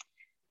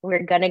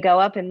we're going to go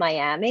up in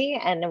Miami,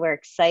 and we're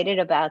excited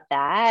about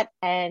that.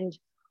 And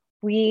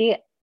we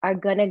are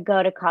going to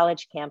go to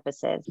college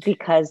campuses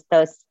because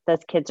those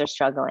kids are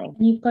struggling.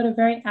 And you've got a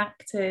very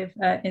active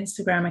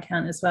Instagram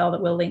account as well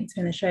that we'll link to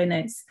in the show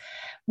notes.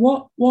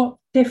 What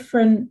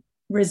different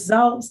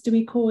results, do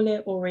we call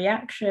it, or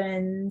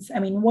reactions? I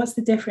mean, what's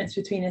the difference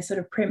between a sort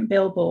of print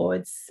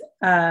billboards,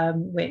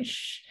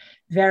 which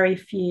very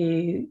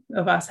few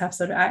of us have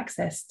sort of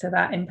access to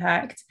that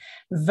impact,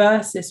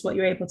 versus what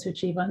you're able to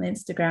achieve on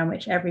Instagram,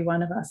 which every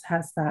one of us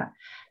has that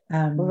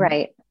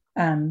right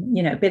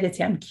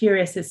ability? I'm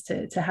curious as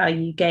to how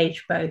you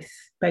gauge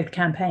both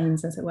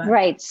campaigns, as it were.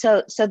 Right.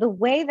 So the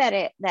way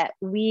that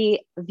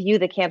we view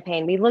the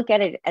campaign, we look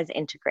at it as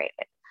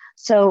integrated.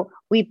 So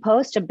we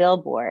post a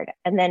billboard,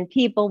 and then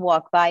people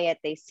walk by it,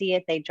 they see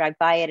it, they drive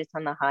by it, it's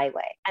on the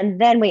highway.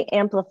 And then we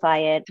amplify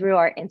it through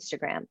our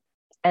Instagram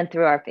and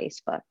through our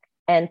Facebook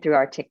and through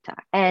our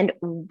TikTok. And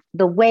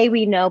the way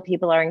we know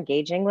people are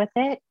engaging with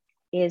it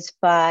is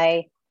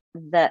by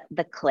the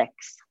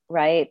clicks,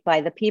 right?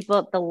 By the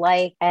people, the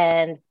like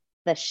and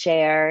the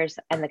shares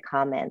and the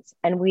comments.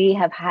 And we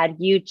have had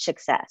huge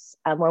success.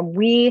 When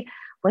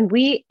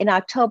we in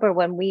October,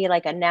 when we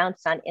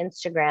announced on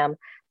Instagram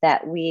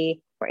that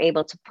we were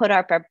able to put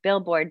up our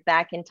billboard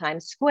back in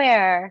Times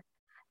Square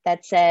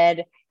that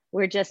said,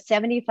 we're just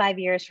 75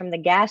 years from the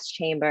gas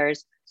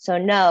chambers. So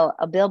no,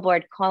 a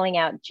billboard calling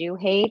out Jew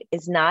hate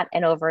is not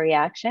an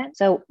overreaction.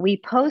 So we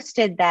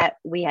posted that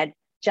we had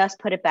just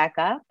put it back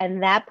up,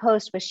 and that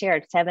post was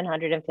shared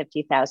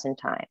 750,000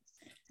 times.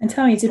 And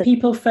tell me, do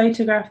people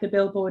photograph the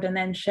billboard and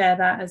then share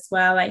that as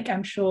well?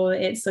 I'm sure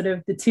it's sort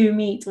of the two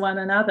meet one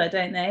another,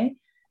 don't they?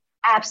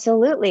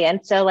 Absolutely.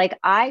 And so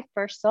I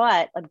first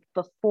saw it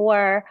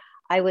before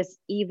I was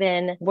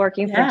even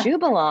working for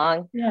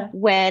JewBelong,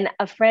 when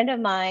a friend of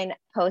mine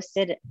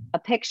posted a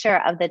picture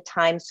of the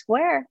Times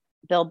Square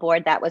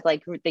billboard that was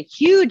the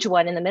huge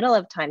one in the middle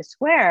of Times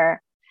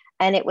Square.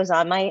 And it was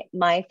on my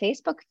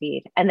Facebook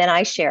feed. And then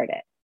I shared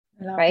it.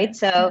 Right.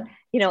 So,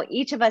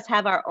 each of us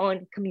have our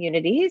own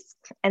communities.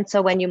 And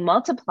so when you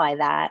multiply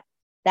that,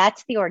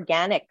 that's the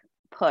organic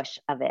push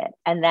of it.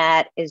 And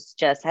that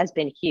has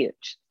been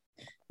huge.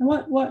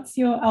 What's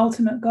your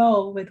ultimate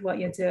goal with what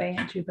you're doing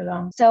at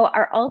JewBelong? So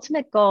our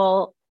ultimate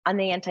goal on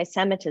the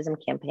anti-Semitism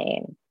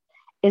campaign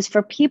is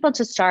for people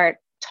to start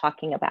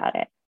talking about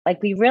it.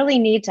 We really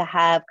need to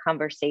have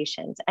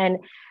conversations. And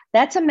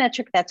that's a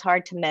metric that's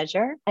hard to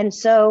measure. And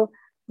so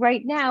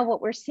right now,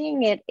 what we're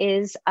seeing it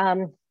is,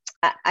 I'm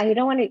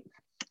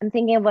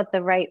thinking of what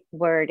the right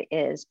word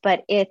is,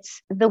 but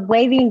it's the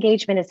way the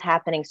engagement is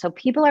happening. So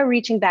people are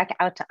reaching back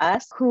out to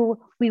us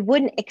who we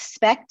wouldn't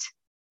expect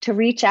to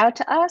reach out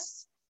to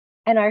us,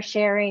 and are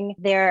sharing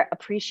their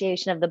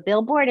appreciation of the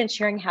billboard and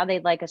sharing how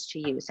they'd like us to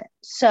use it.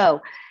 So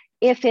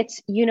if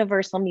it's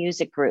Universal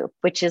Music Group,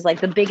 which is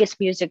the biggest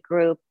music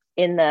group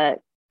in the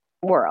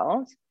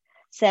world,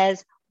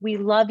 says, we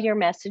love your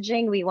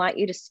messaging, we want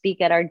you to speak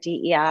at our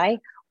DEI,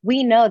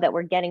 we know that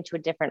we're getting to a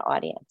different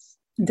audience.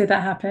 Did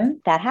that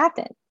happen? That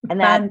happened.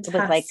 And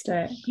Fantastic.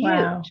 That was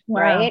huge,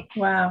 wow. right?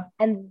 Wow.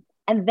 And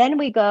then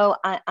we go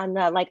on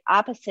the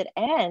opposite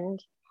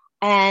end,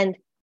 and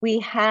we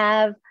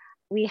have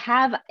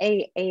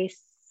a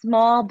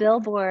small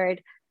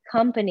billboard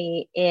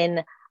company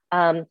in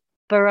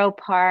Borough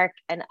Park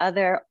and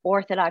other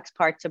Orthodox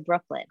parts of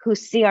Brooklyn who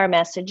see our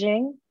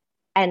messaging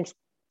and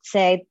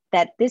say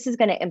that this is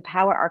going to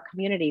empower our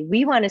community.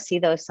 We want to see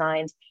those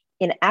signs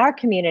in our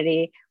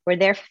community where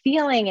they're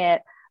feeling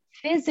it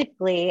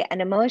physically and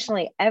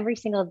emotionally every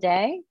single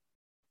day.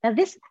 Now,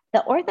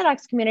 the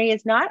Orthodox community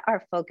is not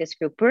our focus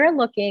group. We're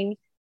looking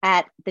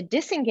at the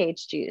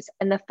disengaged Jews,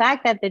 and the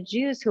fact that the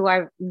Jews who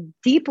are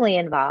deeply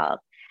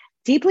involved,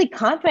 deeply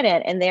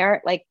confident in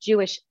their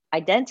Jewish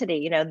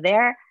identity,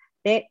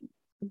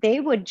 they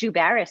would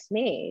Jew-barrass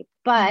me,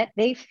 but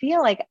they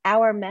feel like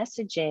our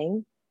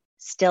messaging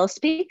still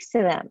speaks to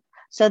them.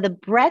 So the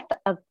breadth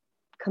of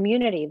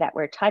community that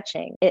we're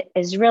touching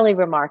is really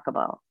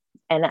remarkable,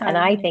 and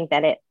I think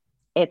that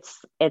it's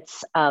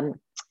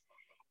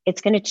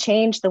going to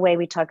change the way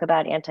we talk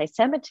about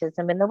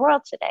anti-Semitism in the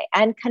world today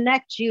and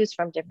connect Jews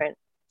from different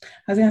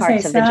I was going to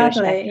parts say, of the Jewish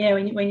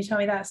sadly, when you tell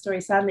me that story,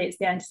 sadly, it's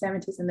the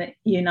anti-Semitism that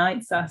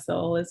unites us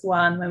all as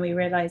one, when we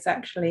realize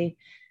actually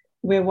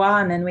we're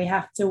one and we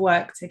have to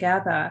work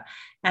together.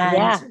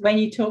 And when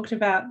you talked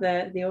about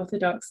the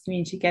Orthodox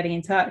community getting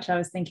in touch, I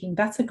was thinking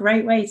that's a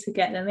great way to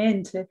get them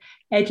in, to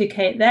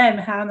educate them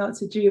how not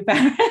to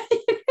Jew-barrass.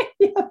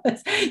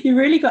 You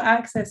really got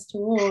access to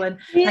all, and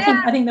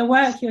I think the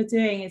work you're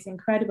doing is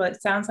incredible.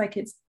 It sounds like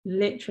it's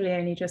literally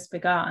only just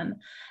begun,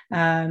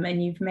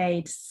 and you've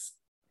made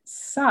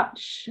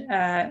such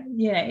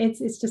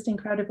it's just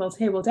incredible to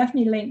hear. We'll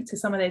definitely link to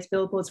some of those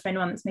billboards for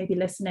anyone that's maybe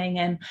listening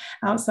and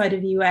outside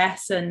of the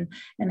US and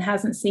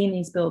hasn't seen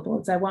these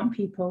billboards. I want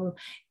people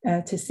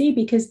to see,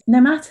 because no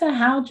matter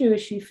how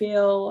Jewish you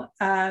feel,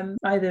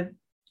 either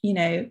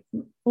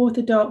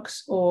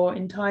Orthodox or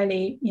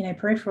entirely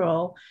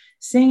peripheral,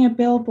 seeing a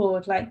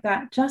billboard like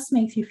that just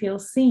makes you feel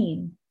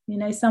seen.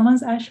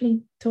 Someone's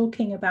actually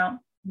talking about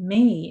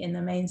me in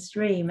the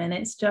mainstream. And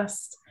it's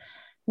just,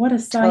 what a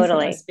sight it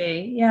Totally. must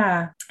be.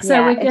 Yeah. So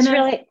Yeah, we're it's gonna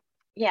really,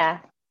 yeah.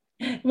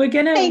 Thank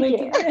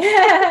you.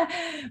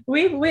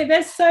 we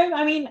there's so,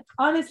 I mean,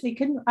 honestly,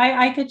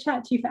 I could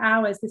chat to you for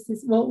hours. This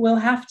is, we'll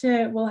have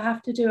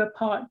to do a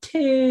part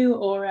 2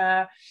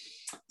 or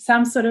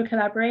some sort of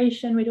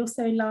collaboration. We'd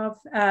also love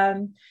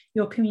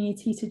your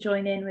community to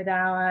join in with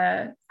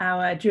our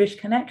Jewish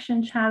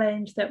Connection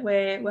challenge that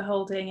we're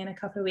holding in a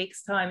couple of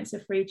weeks' time. It's a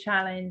free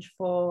challenge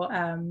for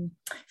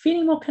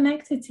feeling more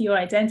connected to your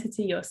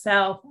identity,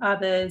 yourself,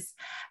 others.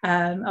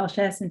 I'll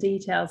share some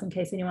details in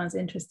case anyone's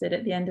interested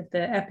at the end of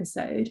the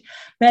episode.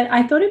 But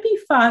I thought it'd be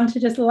fun to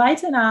just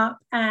lighten up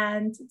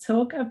and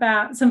talk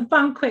about some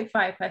fun quick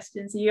fire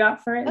questions. Are you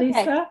up for it, Okay.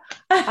 Lisa?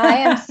 I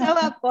am so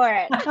up for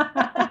it.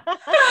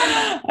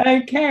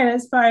 Okay,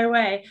 let's fire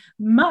away.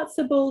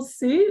 Matzo ball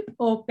soup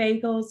or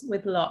bagels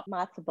with lot?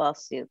 Matzo ball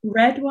soup.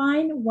 Red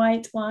wine,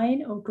 white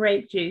wine, or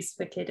grape juice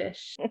for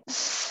Kiddush?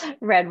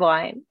 Red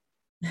wine.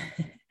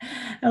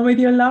 And with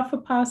your love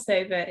for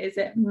Passover, is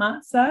it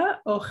matzah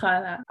or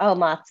challah? Oh,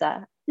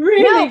 matzah.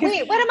 Really? No,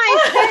 wait, what am I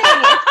saying?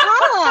 It's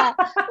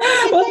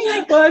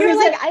challah. You're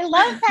like, I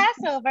love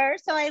Passover,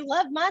 so I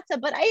love matzah,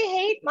 but I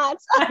hate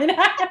matzah.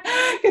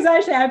 Because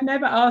actually, I've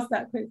never asked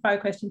that quick fire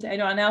question to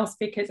anyone else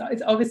because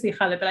it's obviously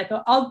challah, but I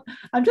thought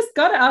I've just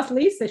got to ask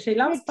Lisa. She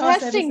loves You're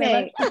Passover testing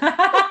me. so much.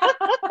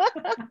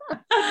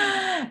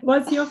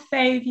 What's your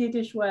fave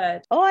Yiddish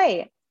word?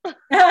 Oi.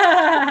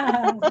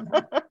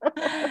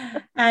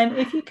 And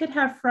if you could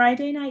have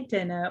Friday night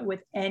dinner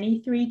with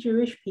any 3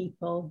 Jewish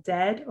people,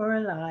 dead or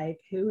alive,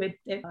 who would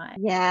it be?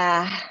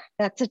 Yeah,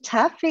 that's a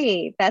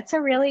toughie. That's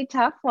a really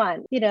tough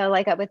one. You know,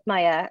 like with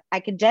my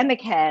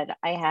academic head,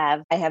 I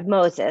have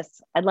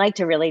Moses. I'd like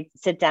to really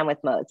sit down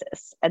with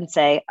Moses and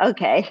say,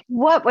 okay,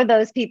 what were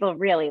those people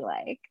really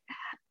like?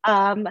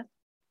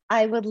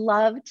 I would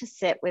love to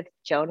sit with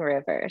Joan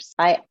Rivers.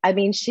 I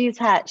mean, she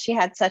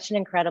had such an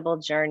incredible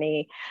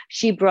journey.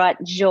 She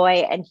brought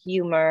joy and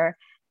humor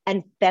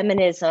and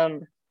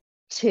feminism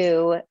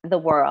to the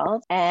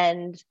world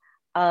and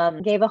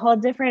gave a whole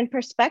different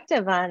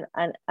perspective on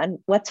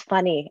what's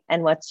funny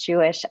and what's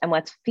Jewish and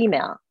what's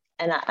female.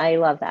 And I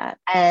love that.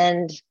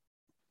 And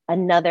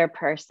another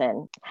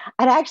person,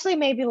 I'd actually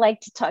maybe like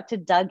to talk to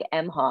Doug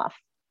Emhoff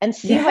and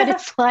see what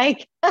it's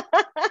like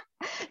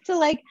to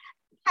like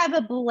have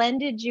a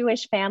blended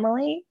Jewish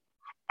family,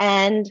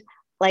 and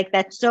like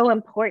that's so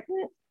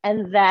important.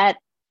 And that,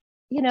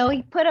 you know,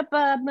 he put up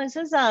a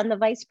mezuzah on the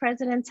vice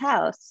president's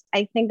house.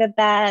 I think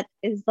that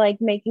is like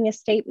making a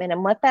statement,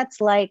 and what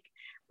that's like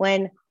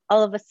when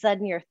all of a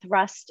sudden you're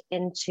thrust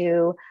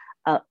into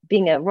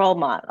being a role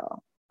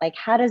model. Like,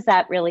 how does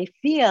that really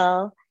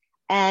feel?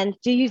 And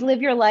do you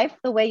live your life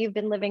the way you've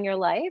been living your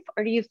life,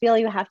 or do you feel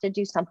you have to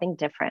do something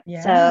different?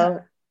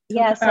 So so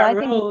I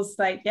think rules,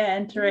 like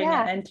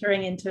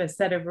entering into a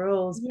set of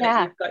rules,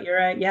 but you've got your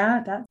own.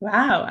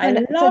 Wow, I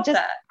love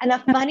that. And a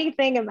funny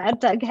thing about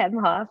Doug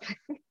Emhoff,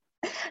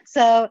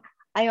 so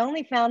I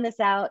only found this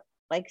out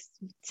like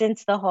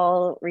since the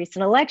whole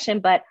recent election,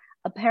 but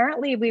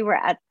apparently we were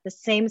at the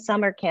same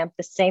summer camp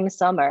the same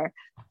summer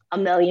a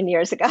million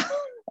years ago,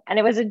 and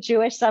it was a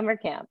Jewish summer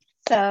camp.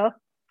 So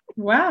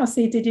wow.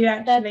 See, did you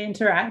actually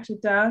interact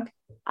with Doug?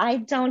 I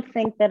don't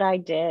think that I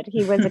did.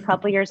 He was a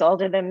couple years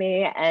older than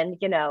me. And,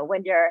 you know,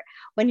 when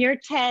you're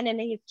 10 and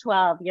he's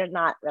 12, you're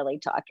not really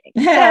talking.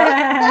 So.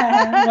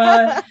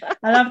 Well,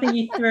 I love that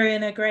you threw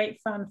in a great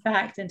fun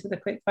fact into the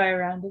quickfire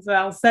round as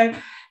well. So,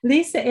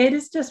 Lisa, it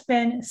has just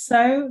been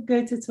so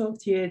good to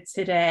talk to you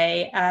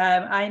today.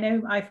 I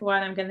know for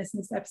one, I'm going to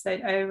listen to this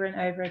episode over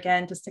and over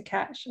again just to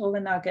catch all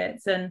the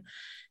nuggets and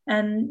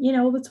you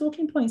know, all the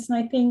talking points. And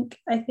I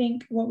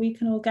think what we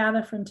can all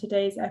gather from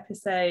today's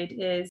episode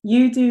is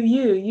you do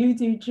you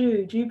do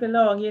Jew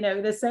belong. You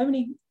know, there's so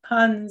many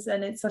puns,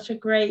 and it's such a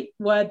great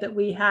word that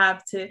we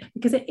have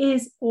because it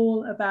is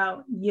all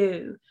about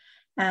you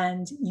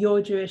and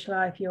your Jewish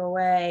life, your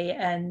way,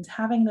 and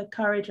having the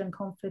courage and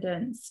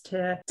confidence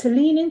to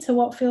lean into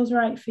what feels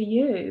right for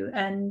you.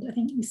 And I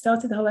think we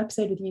started the whole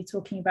episode with you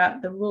talking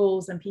about the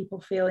rules, and people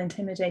feel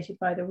intimidated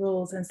by the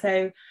rules. And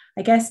so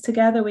I guess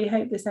together we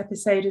hope this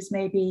episode has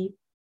maybe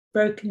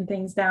broken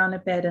things down a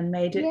bit and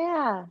made it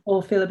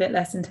all feel a bit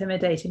less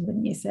intimidating,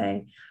 wouldn't you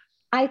say?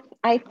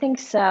 I think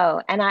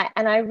so. And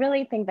I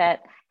really think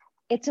that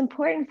it's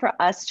important for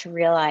us to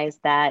realize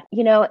that,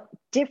 you know,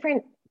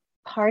 different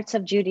parts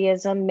of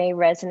Judaism may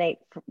resonate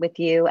with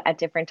you at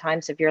different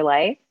times of your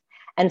life.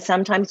 And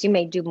sometimes you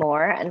may do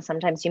more and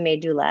sometimes you may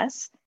do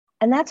less.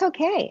 And that's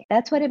okay.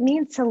 That's what it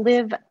means to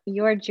live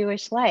your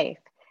Jewish life,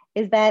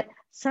 is that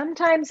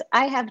sometimes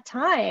I have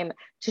time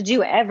to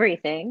do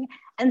everything.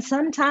 And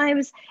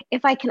sometimes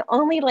if I can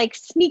only like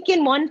sneak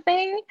in one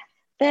thing,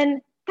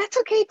 then that's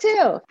okay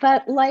too.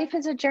 But life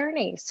is a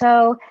journey.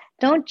 So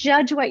don't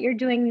judge what you're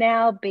doing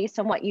now based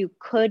on what you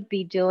could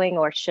be doing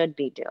or should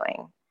be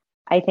doing.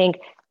 I think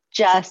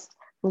just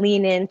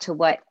lean into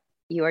what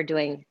you are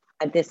doing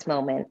at this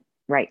moment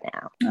right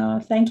now.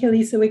 Oh, thank you,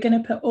 Lisa. We're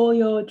going to put all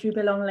your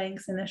JewBelong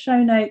links in the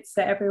show notes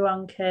so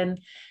everyone can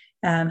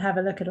have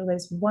a look at all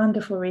those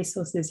wonderful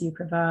resources you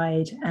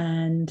provide.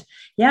 And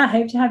yeah, I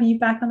hope to have you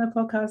back on the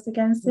podcast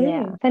again soon.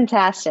 Yeah,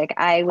 fantastic.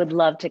 I would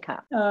love to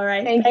come. All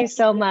right. Thank you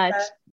so much.